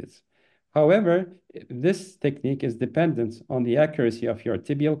are needed. However, this technique is dependent on the accuracy of your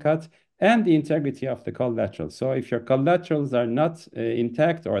tibial cut and the integrity of the collaterals. So if your collaterals are not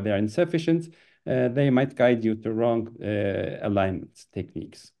intact or they are insufficient, they might guide you to wrong alignment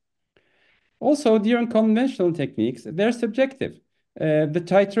techniques. Also, during conventional techniques, they're subjective. The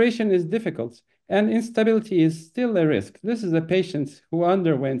titration is difficult, and instability is still a risk. This is a patient who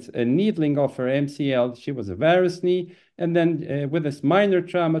underwent a needling of her MCL. She was a varus knee, and then with this minor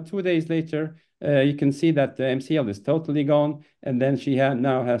trauma, 2 days later, you can see that the MCL is totally gone, and then she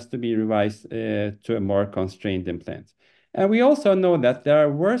now has to be revised to a more constrained implant. And we also know that there are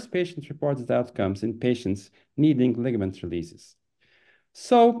worse patient-reported outcomes in patients needing ligament releases.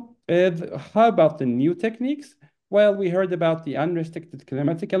 So how about the new techniques? Well, we heard about the unrestricted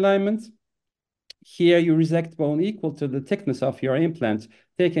kinematic alignment. Here you resect bone equal to the thickness of your implant,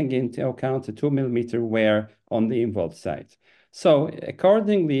 taking into account a 2 millimeter wear on the involved site. So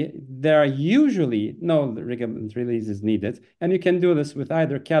accordingly, there are usually no ligament releases needed, and you can do this with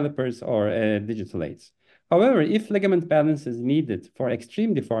either calipers or digital aids. However, if ligament balance is needed for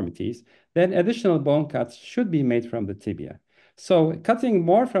extreme deformities, then additional bone cuts should be made from the tibia. So cutting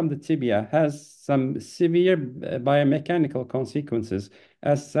more from the tibia has some severe biomechanical consequences,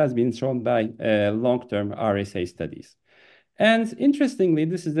 as has been shown by long-term RSA studies. And interestingly,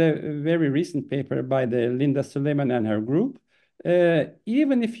 this is a very recent paper by Linda Suleiman and her group.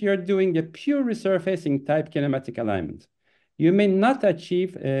 Even if you're doing a pure resurfacing type kinematic alignment, you may not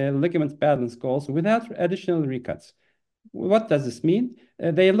achieve ligament balance goals without additional recuts. What does this mean?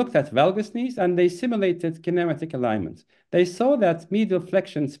 They looked at valgus knees and they simulated kinematic alignment. They saw that medial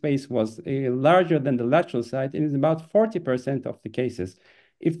flexion space was larger than the lateral side in about 40% of the cases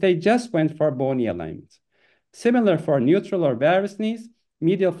if they just went for bony alignment. Similar for neutral or varus knees,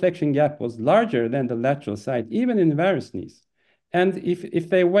 medial flexion gap was larger than the lateral side, even in varus knees. And if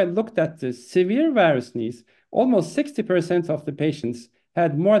they looked at the severe varus knees, almost 60% of the patients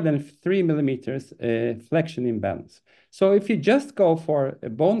had more than 3 millimeters flexion imbalance. So if you just go for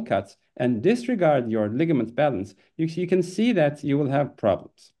bone cuts and disregard your ligament balance, you can see that you will have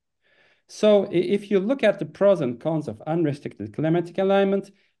problems. So if you look at the pros and cons of unrestricted kinematic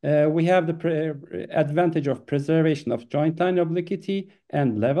alignment, we have the advantage of preservation of joint line obliquity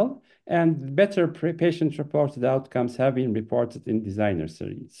and level, and better patient-reported outcomes have been reported in designer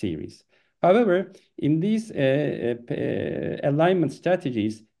series. However, in these alignment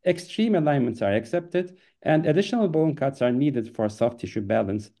strategies, extreme alignments are accepted, and additional bone cuts are needed for soft tissue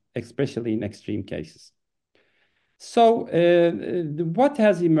balance, especially in extreme cases. So what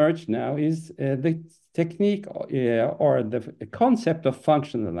has emerged now is the technique or the concept of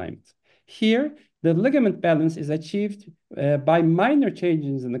functional alignment. Here, the ligament balance is achieved by minor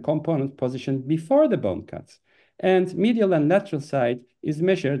changes in the component position before the bone cuts. And medial and lateral side is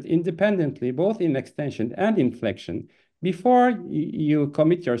measured independently, both in extension and in flexion, before you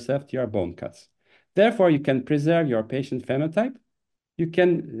commit yourself to your bone cuts. Therefore, you can preserve your patient phenotype. You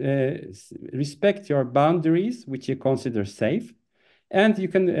can respect your boundaries, which you consider safe, and you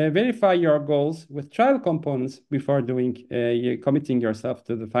can verify your goals with trial components before committing yourself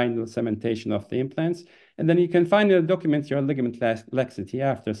to the final cementation of the implants. And then you can finally document your ligament laxity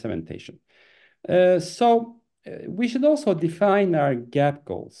after cementation. We should also define our gap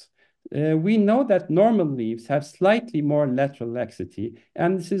goals. We know that normal leaves have slightly more lateral laxity,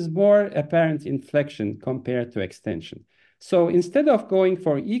 and this is more apparent in flexion compared to extension. So instead of going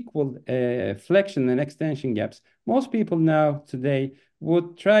for equal flexion and extension gaps, most people now today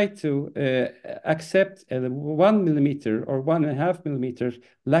would try to accept 1 millimeter or 1.5 millimeter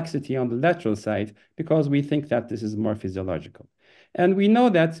laxity on the lateral side because we think that this is more physiological. And we know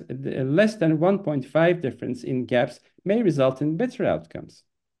that less than 1.5 difference in gaps may result in better outcomes.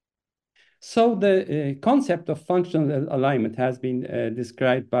 So the concept of functional alignment has been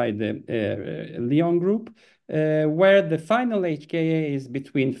described by the Lyon group, where the final HKA is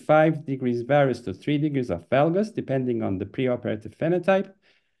between 5 degrees varus to 3 degrees of valgus, depending on the preoperative phenotype.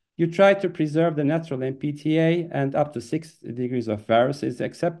 You try to preserve the natural MPTA, and up to 6 degrees of varus is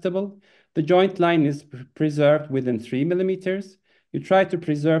acceptable. The joint line is preserved within 3 millimeters. You try to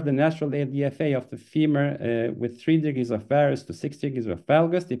preserve the natural LDFA of the femur with 3 degrees of varus to 6 degrees of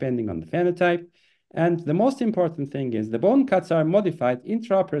valgus, depending on the phenotype. And the most important thing is the bone cuts are modified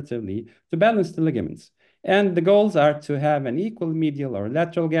intraoperatively to balance the ligaments. And the goals are to have an equal medial or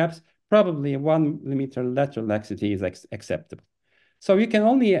lateral gaps. Probably 1 millimeter lateral laxity is acceptable. So you can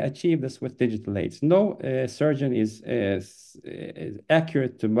only achieve this with digital aids. No surgeon is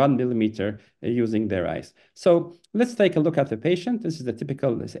accurate to 1 millimeter using their eyes. So let's take a look at the patient. This is a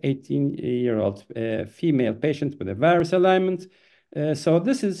typical 18-year-old female patient with a varus alignment. So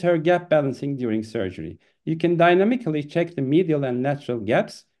this is her gap balancing during surgery. You can dynamically check the medial and lateral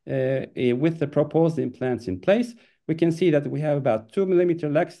gaps with the proposed implants in place. We can see that we have about 2 millimeter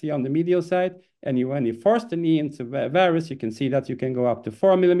laxity on the medial side. And when you force the knee into varus, you can see that you can go up to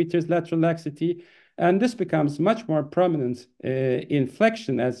 4 millimeters lateral laxity. And this becomes much more prominent in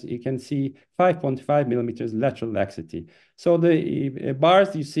flexion, as you can see 5.5 millimeters lateral laxity. So the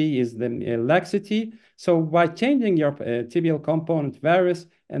bars you see is the laxity. So by changing your tibial component varus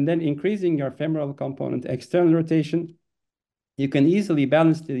and then increasing your femoral component external rotation, you can easily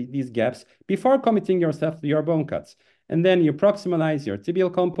balance these gaps before committing yourself to your bone cuts. And then you proximalize your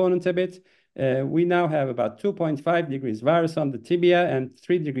tibial component a bit. We now have about 2.5 degrees varus on the tibia and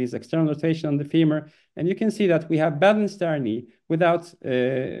 3 degrees external rotation on the femur. And you can see that we have balanced our knee without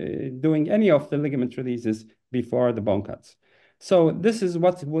doing any of the ligament releases before the bone cuts. So this is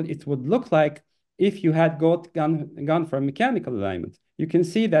what it would look like if you had gone for mechanical alignment. You can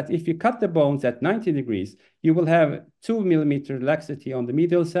see that if you cut the bones at 90 degrees, you will have 2 millimeter laxity on the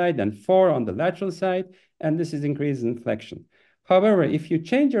medial side and 4 on the lateral side, and this is increased in flexion. However, if you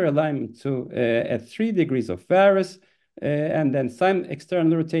change your alignment to at 3 degrees of varus and then some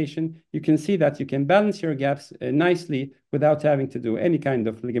external rotation, you can see that you can balance your gaps nicely without having to do any kind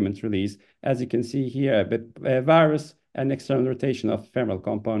of ligament release. As you can see here, varus and external rotation of femoral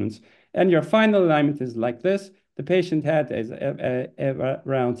components. And your final alignment is like this. The patient had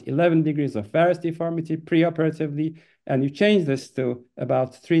around 11 degrees of varus deformity preoperatively, and you change this to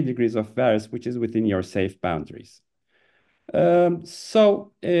about 3 degrees of varus, which is within your safe boundaries. And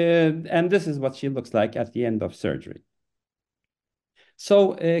this is what she looks like at the end of surgery.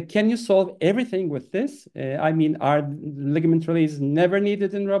 So can you solve everything with this? I mean, are ligament releases never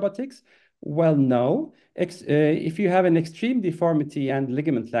needed in robotics? Well, no. If you have an extreme deformity and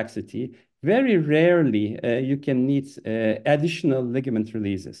ligament laxity, very rarely you can need additional ligament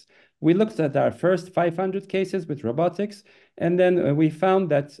releases. We looked at our first 500 cases with robotics, And then we found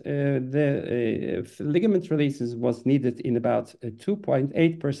that the ligament releases was needed in about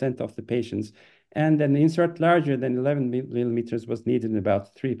 2.8% of the patients. And an insert larger than 11 millimeters was needed in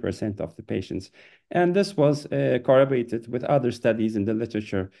about 3% of the patients. And this was corroborated with other studies in the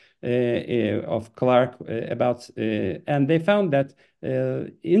literature of Clark and they found that,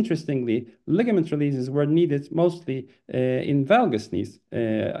 interestingly, ligament releases were needed mostly in valgus knees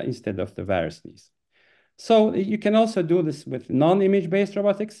instead of the varus knees. So you can also do this with non-image-based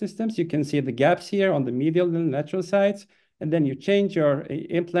robotic systems. You can see the gaps here on the medial and lateral sides, and then you change your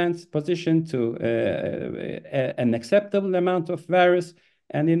implant's position to an acceptable amount of varus.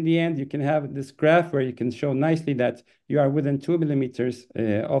 And in the end, you can have this graph where you can show nicely that you are within 2 millimeters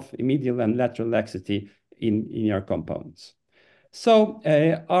of medial and lateral laxity in your components. So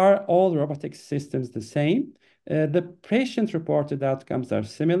are all robotic systems the same? The patient-reported outcomes are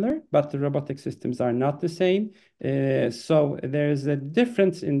similar, but the robotic systems are not the same. So there's a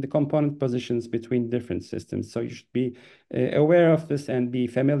difference in the component positions between different systems. So you should be aware of this and be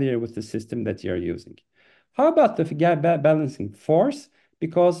familiar with the system that you're using. How about the gap balancing force?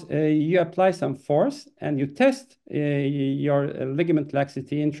 Because you apply some force and you test your ligament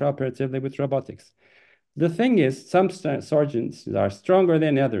laxity intraoperatively with robotics. The thing is, some surgeons are stronger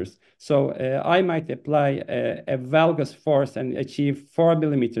than others. So I might apply a valgus force and achieve 4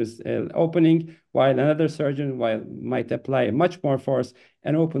 millimeters opening, while another surgeon might apply much more force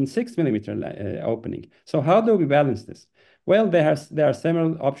and open 6 millimeter opening. So how do we balance this? Well, there are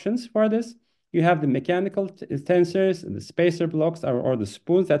several options for this. You have the mechanical tensors, the spacer blocks, or the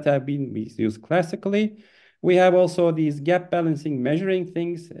spoons that have been used classically. We have also these gap balancing measuring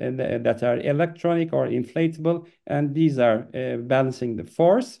things that are electronic or inflatable, and these are balancing the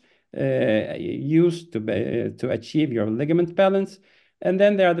force used to achieve your ligament balance. And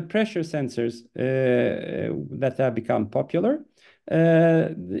then there are the pressure sensors that have become popular.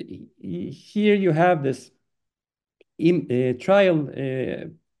 Here you have this trial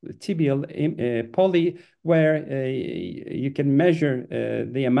tibial poly where you can measure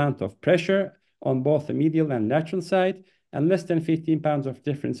the amount of pressure on both the medial and lateral side, and less than 15 pounds of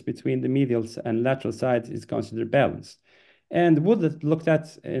difference between the medial and lateral sides is considered balanced. And Wood looked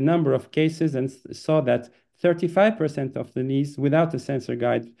at a number of cases and saw that 35% of the knees without a sensor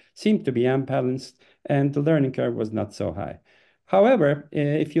guide seemed to be unbalanced, and the learning curve was not so high. However,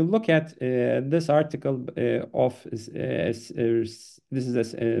 if you look at this article this is a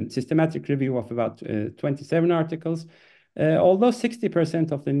systematic review of about 27 articles, although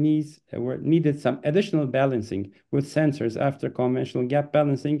 60% of the knees needed some additional balancing with sensors after conventional gap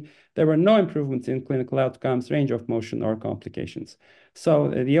balancing, there were no improvements in clinical outcomes, range of motion, or complications. So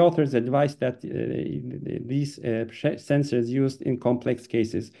the authors advised that these sensors used in complex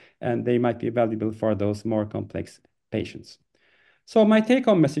cases, and they might be valuable for those more complex patients. So my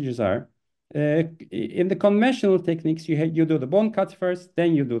take-home messages are, in the conventional techniques, you do the bone cut first,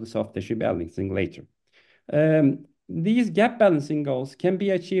 then you do the soft tissue balancing later. These gap balancing goals can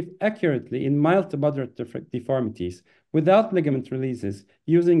be achieved accurately in mild to moderate deformities without ligament releases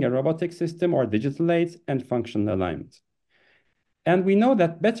using a robotic system or digital aids and functional alignment. And we know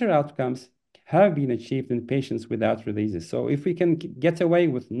that better outcomes have been achieved in patients without releases. So if we can get away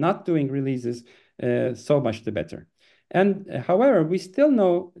with not doing releases, so much the better. And however, we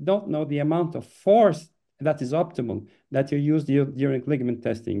still don't know the amount of force that is optimal that you use during ligament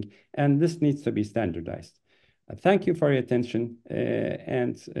testing, and this needs to be standardized. Thank you for your attention,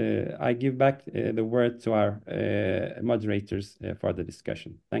 and I give back the word to our moderators for the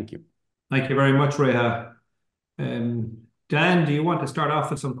discussion. Thank you. Thank you very much, Reha. Dan, do you want to start off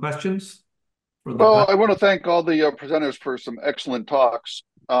with some questions? Well, I want to thank all the presenters for some excellent talks.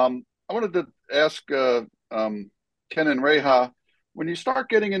 I wanted to ask Ken and Reha, when you start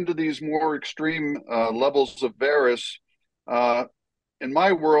getting into these more extreme levels of varus, in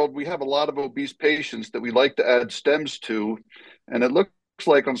my world, we have a lot of obese patients that we like to add stems to, and it looks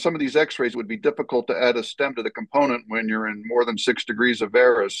like on some of these x-rays, it would be difficult to add a stem to the component when you're in more than 6 degrees of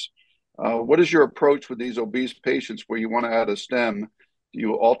varus. What is your approach with these obese patients where you want to add a stem? Do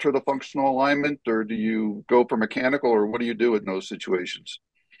you alter the functional alignment, or do you go for mechanical, or what do you do in those situations?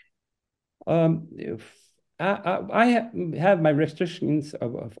 I have my restrictions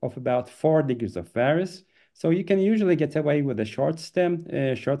of about 4 degrees of varus. So you can usually get away with a short stem,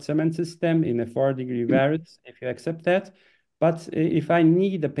 short cemented stem in a 4-degree varus, if you accept that. But if I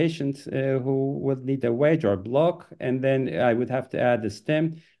need a patient who would need a wedge or block, and then I would have to add a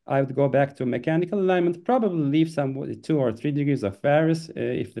stem, I would go back to mechanical alignment, probably leave some 2 or 3 degrees of varus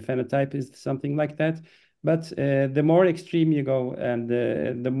if the phenotype is something like that. But the more extreme you go and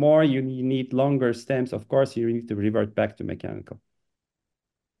the more you need longer stems, of course, you need to revert back to mechanical.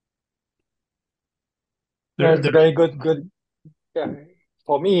 That's very good. Yeah.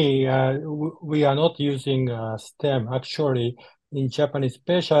 For me, we are not using stem. Actually, in Japanese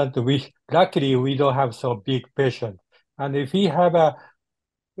patient, luckily we don't have so big patient. And if we have a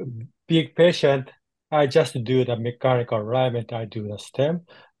big patient, I just do the mechanical alignment, I do the stem.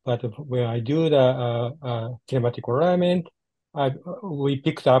 But when I do the kinematic alignment, we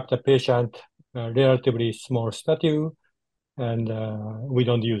picked up the patient relatively small statue, and we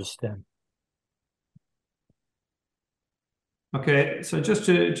don't use stem. Okay, so just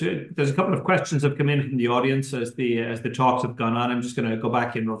there's a couple of questions have come in from the audience as the talks have gone on. I'm just going to go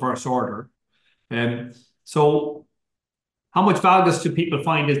back in reverse order. So how much valgus do people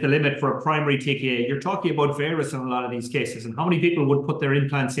find is the limit for a primary TKA? You're talking about varus in a lot of these cases, and how many people would put their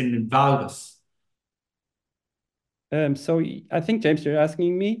implants in valgus? So I think, James, you're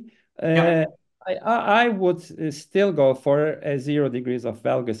asking me. Yeah. I would still go for 0 degrees of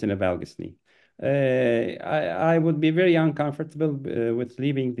valgus in a valgus knee. I would be very uncomfortable with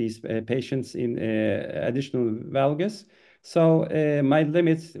leaving these patients in additional valgus. So my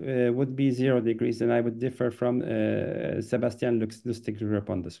limit would be 0 degrees, and I would differ from Sebastian Lustig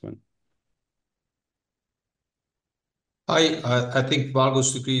group on this one. I think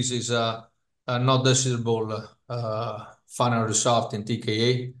valgus decrease is a not desirable final result in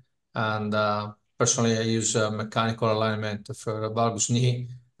TKA, and personally I use mechanical alignment for valgus knee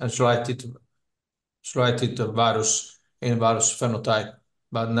and slighted varus in varus phenotype,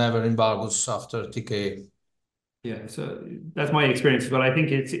 but never in valgus after TKA. Yeah, so that's my experience. But I think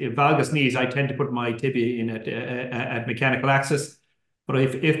it's valgus knees. I tend to put my tibia in at mechanical axis. But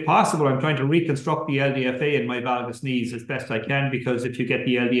if possible, I'm trying to reconstruct the LDFA in my valgus knees as best I can, because if you get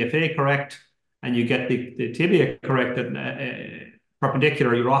the LDFA correct and you get the tibia correct and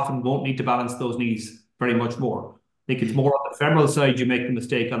perpendicular, you often won't need to balance those knees very much more. I think it's more on the femoral side you make the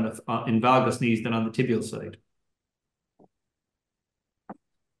mistake on in valgus knees than on the tibial side.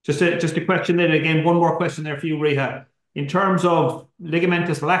 Just a question then again, one more question there for you, Reha. In terms of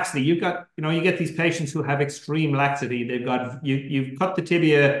ligamentous laxity, you get these patients who have extreme laxity. They've got you've cut the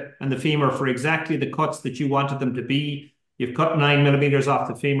tibia and the femur for exactly the cuts that you wanted them to be. You've cut 9 millimeters off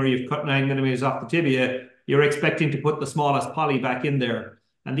the femur. You've cut 9 millimeters off the tibia. You're expecting to put the smallest poly back in there,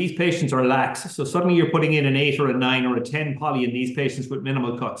 and these patients are lax. So suddenly you're putting in an 8 or a 9 or a 10 poly in these patients with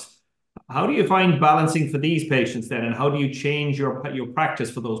minimal cuts. How do you find balancing for these patients then, and how do you change your practice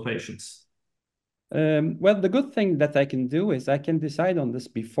for those patients? Well, the good thing that I can do is I can decide on this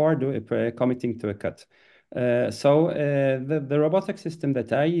before committing to a cut. The robotic system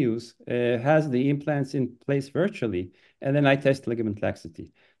that I use has the implants in place virtually, and then I test ligament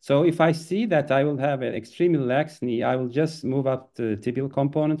laxity. So if I see that I will have an extremely lax knee, I will just move up the tibial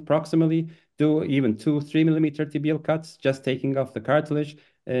component proximally, do even 2-3 millimeter tibial cuts, just taking off the cartilage,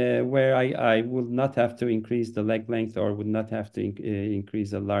 where I will not have to increase the leg length or would not have to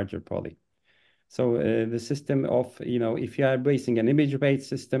increase a larger poly. So the system of, if you are basing an image-based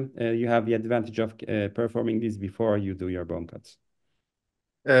system, you have the advantage of performing this before you do your bone cuts.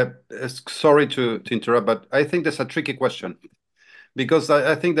 Sorry to interrupt, but I think that's a tricky question, because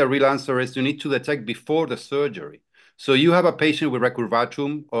I think the real answer is you need to detect before the surgery. So you have a patient with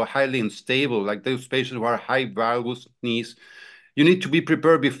recurvatum or highly unstable, like those patients who are high valgus knees. You need to be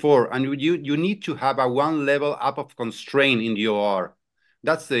prepared before, and you need to have a one level up of constraint in the OR.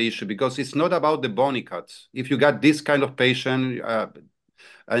 That's the issue, because it's not about the bony cuts. If you got this kind of patient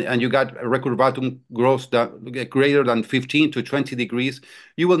and you got recurvatum growth greater than 15 to 20 degrees,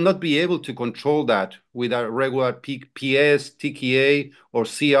 you will not be able to control that with a regular PS, TKA, or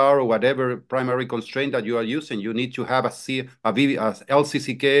CR, or whatever primary constraint that you are using. You need to have a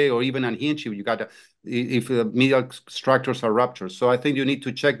LCCK or even an hinge if the medial structures are ruptured. So I think you need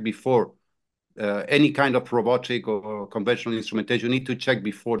to check before. Any kind of robotic or conventional instrumentation, you need to check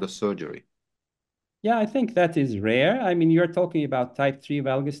before the surgery. Yeah, I think that is rare. I mean, you're talking about type 3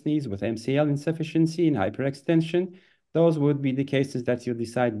 valgus knees with MCL insufficiency and hyperextension. Those would be the cases that you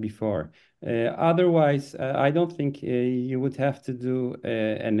decide before. Otherwise, I don't think you would have to do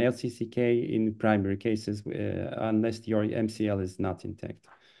an LCCK in primary cases unless your MCL is not intact.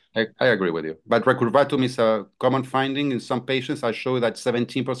 I agree with you. But recurvatum is a common finding in some patients. I show that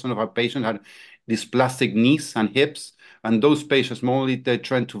 17% of our patients had dysplastic knees and hips, and those patients mostly they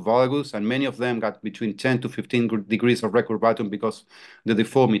trend to valgus, and many of them got between 10 to 15 degrees of recurvatum because the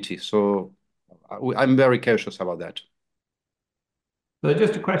deformity. So I'm very cautious about that. So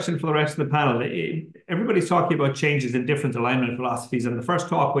just a question for the rest of the panel. Everybody's talking about changes in different alignment philosophies, and the first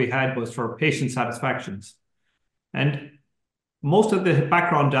talk we had was for patient satisfactions. And most of the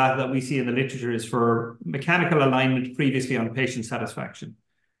background data that we see in the literature is for mechanical alignment previously on patient satisfaction.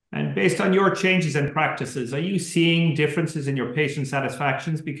 And based on your changes and practices, are you seeing differences in your patient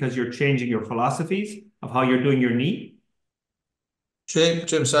satisfactions because you're changing your philosophies of how you're doing your knee?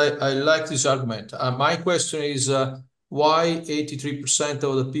 James, I like this argument. My question is why 83%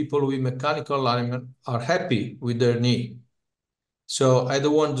 of the people with mechanical alignment are happy with their knee? So I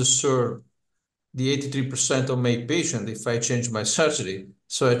don't want to serve the 83% of my patients if I change my surgery.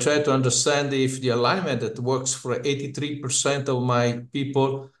 So I try to understand if the alignment that works for 83% of my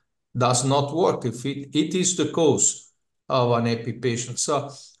people does not work, if it is the cause of an AP patient. So,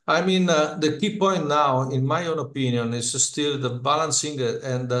 I mean, the key point now, in my own opinion, is still the balancing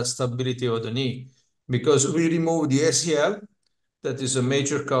and the stability of the knee, because we remove the ACL, that is a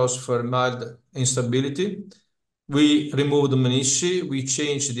major cause for mild instability. We remove the menisci, we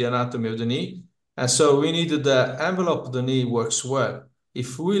change the anatomy of the knee, and so we need the envelope of the knee works well.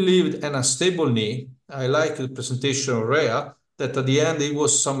 If we leave an unstable knee, I like the presentation of Rea, that at the end he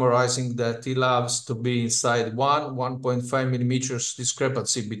was summarizing that he loves to be inside 1.5 millimeters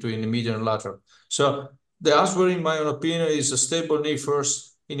discrepancy between the medial and lateral. So the answer, in my own opinion, is a stable knee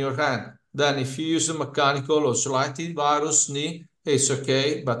first in your hand. Then if you use a mechanical or slightly varus knee, it's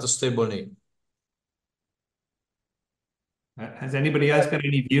okay, but a stable knee. Has anybody else got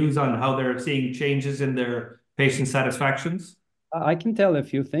any views on how they're seeing changes in their patient satisfactions? I can tell a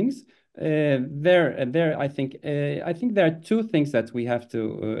few things. I think there are two things that we have to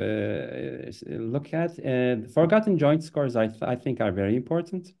look at. Forgotten joint scores, I think, are very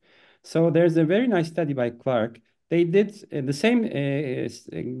important. So there's a very nice study by Clark. They did the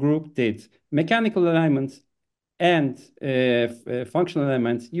same group did mechanical alignment and functional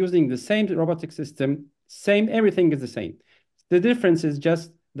alignment using the same robotic system. Same, everything is the same. The difference is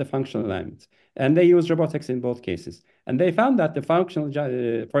just the functional alignment. And they use robotics in both cases. And they found that the functional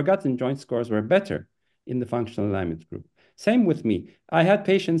forgotten joint scores were better in the functional alignment group. Same with me. I had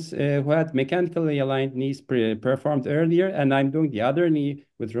patients who had mechanically aligned knees performed earlier, and I'm doing the other knee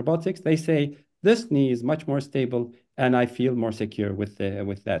with robotics. They say, this knee is much more stable, and I feel more secure with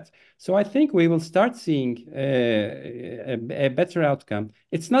that. So I think we will start seeing a better outcome.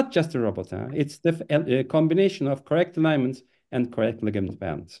 It's not just a robot. It's the combination of correct alignment and correct ligament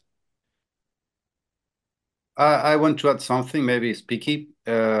balance. I want to add something, maybe it's picky.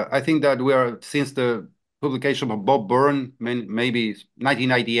 I think that we are, since the publication of Bob Byrne, maybe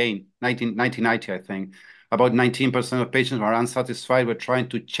 1990, I think, about 19% of patients are unsatisfied. We're trying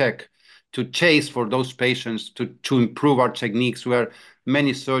to chase for those patients to improve our techniques. We are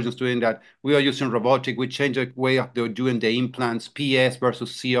many surgeons doing that. We are using robotic. We change the way of doing the implants, PS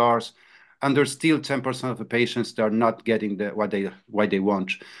versus CRs. And there's still 10% of the patients that are not getting what they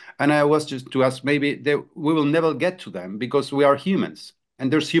want. And I was just to ask, maybe we will never get to them because we are humans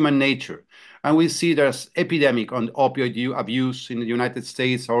and there's human nature. And we see there's epidemic on opioid abuse in the United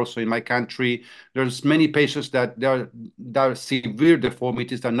States, also in my country. There's many patients that are severe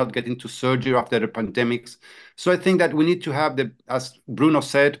deformities that are not getting to surgery after the pandemics. So I think that we need to have as Bruno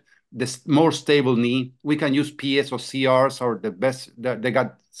said, the more stable knee. We can use PS or CRs or the best, they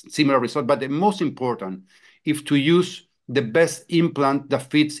got similar results. But the most important is to use the best implant that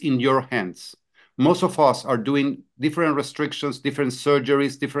fits in your hands. Most of us are doing different restrictions, different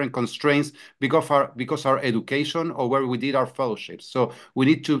surgeries, different constraints because our education or where we did our fellowships. So we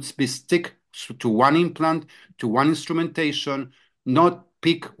need to stick to one implant, to one instrumentation, not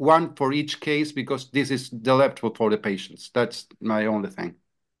pick one for each case because this is the left for the patients. That's my only thing.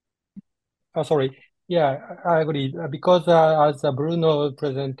 Sorry. Yeah, I agree. Because as Bruno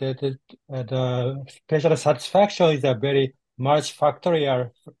presented, the patient satisfaction is a very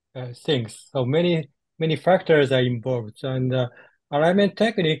multifactorial things. So many factors are involved, and alignment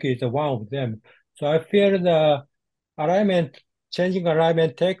technique is one of them. So I feel the changing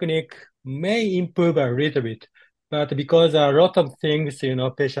alignment technique may improve a little bit, but because a lot of things,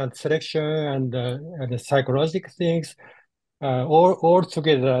 patient selection and the psychological things, all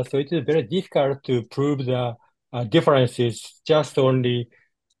together. So it is very difficult to prove the differences just only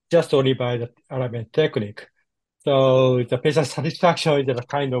by the alignment technique. So the patient satisfaction is a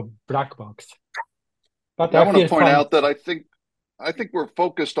kind of black box. But I want to point out that I think we're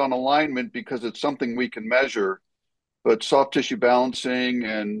focused on alignment because it's something we can measure, but soft tissue balancing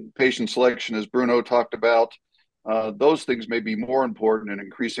and patient selection, as Bruno talked about, those things may be more important in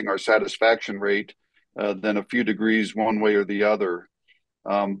increasing our satisfaction rate than a few degrees one way or the other.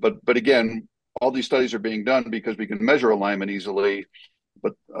 But again, all these studies are being done because we can measure alignment easily.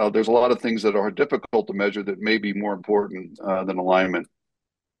 but there's a lot of things that are difficult to measure that may be more important than alignment.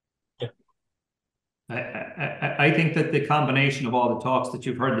 I think that the combination of all the talks that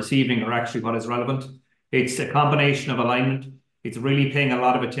you've heard this evening are actually what is relevant. It's a combination of alignment. It's really paying a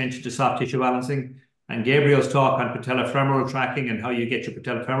lot of attention to soft tissue balancing. And Gabriel's talk on patellofemoral tracking and how you get your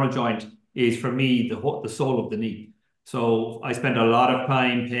patellofemoral joint is, for me, the soul of the knee. So I spend a lot of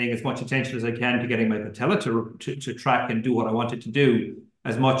time paying as much attention as I can to getting my patella to track and do what I want it to do,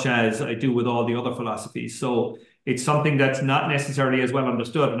 as much as I do with all the other philosophies. So it's something that's not necessarily as well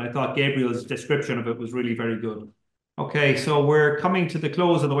understood. And I thought Gabriel's description of it was really very good. Okay, so we're coming to the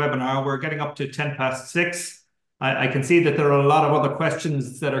close of the webinar. We're getting up to 6:10. I can see that there are a lot of other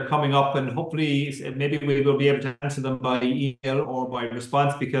questions that are coming up, and hopefully maybe we will be able to answer them by email or by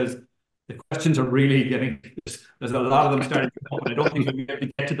response, because the questions are really getting, there's a lot of them starting to come up, and I don't think we'll be able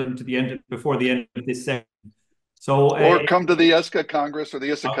to get to them before the end of this session. So, or come to the ESSKA Congress or the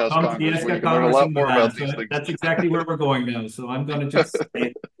ISAKOS Congress, where you can learn a lot more about these things. That's exactly where we're going now. So I'm going to just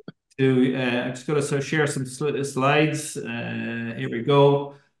I'm just going to share some slides. Here we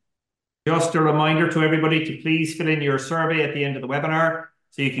go. Just a reminder to everybody to please fill in your survey at the end of the webinar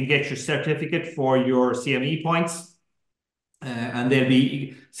so you can get your certificate for your CME points. And they'll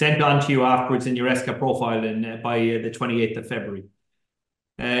be sent on to you afterwards in your ESSKA profile by the 28th of February.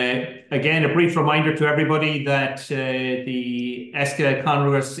 Again, a brief reminder to everybody that the ESSKA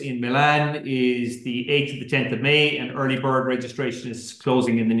Congress in Milan is the 8th to the 10th of May, and early bird registration is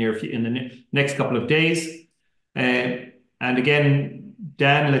closing in the next couple of days. And again,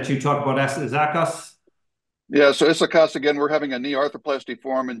 Dan, let you talk about ISAKOS. Yeah, so ISAKOS, again, we're having a knee arthroplasty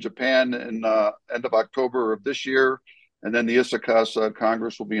forum in Japan in end of October of this year. And then the ISAKOS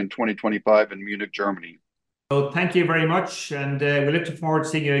Congress will be in 2025 in Munich, Germany. So thank you very much. And we look forward to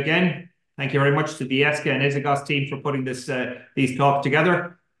seeing you again. Thank you very much to the ESSKA and ISAKOS team for putting these talks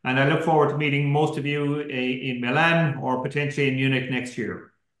together. And I look forward to meeting most of you in Milan or potentially in Munich next year.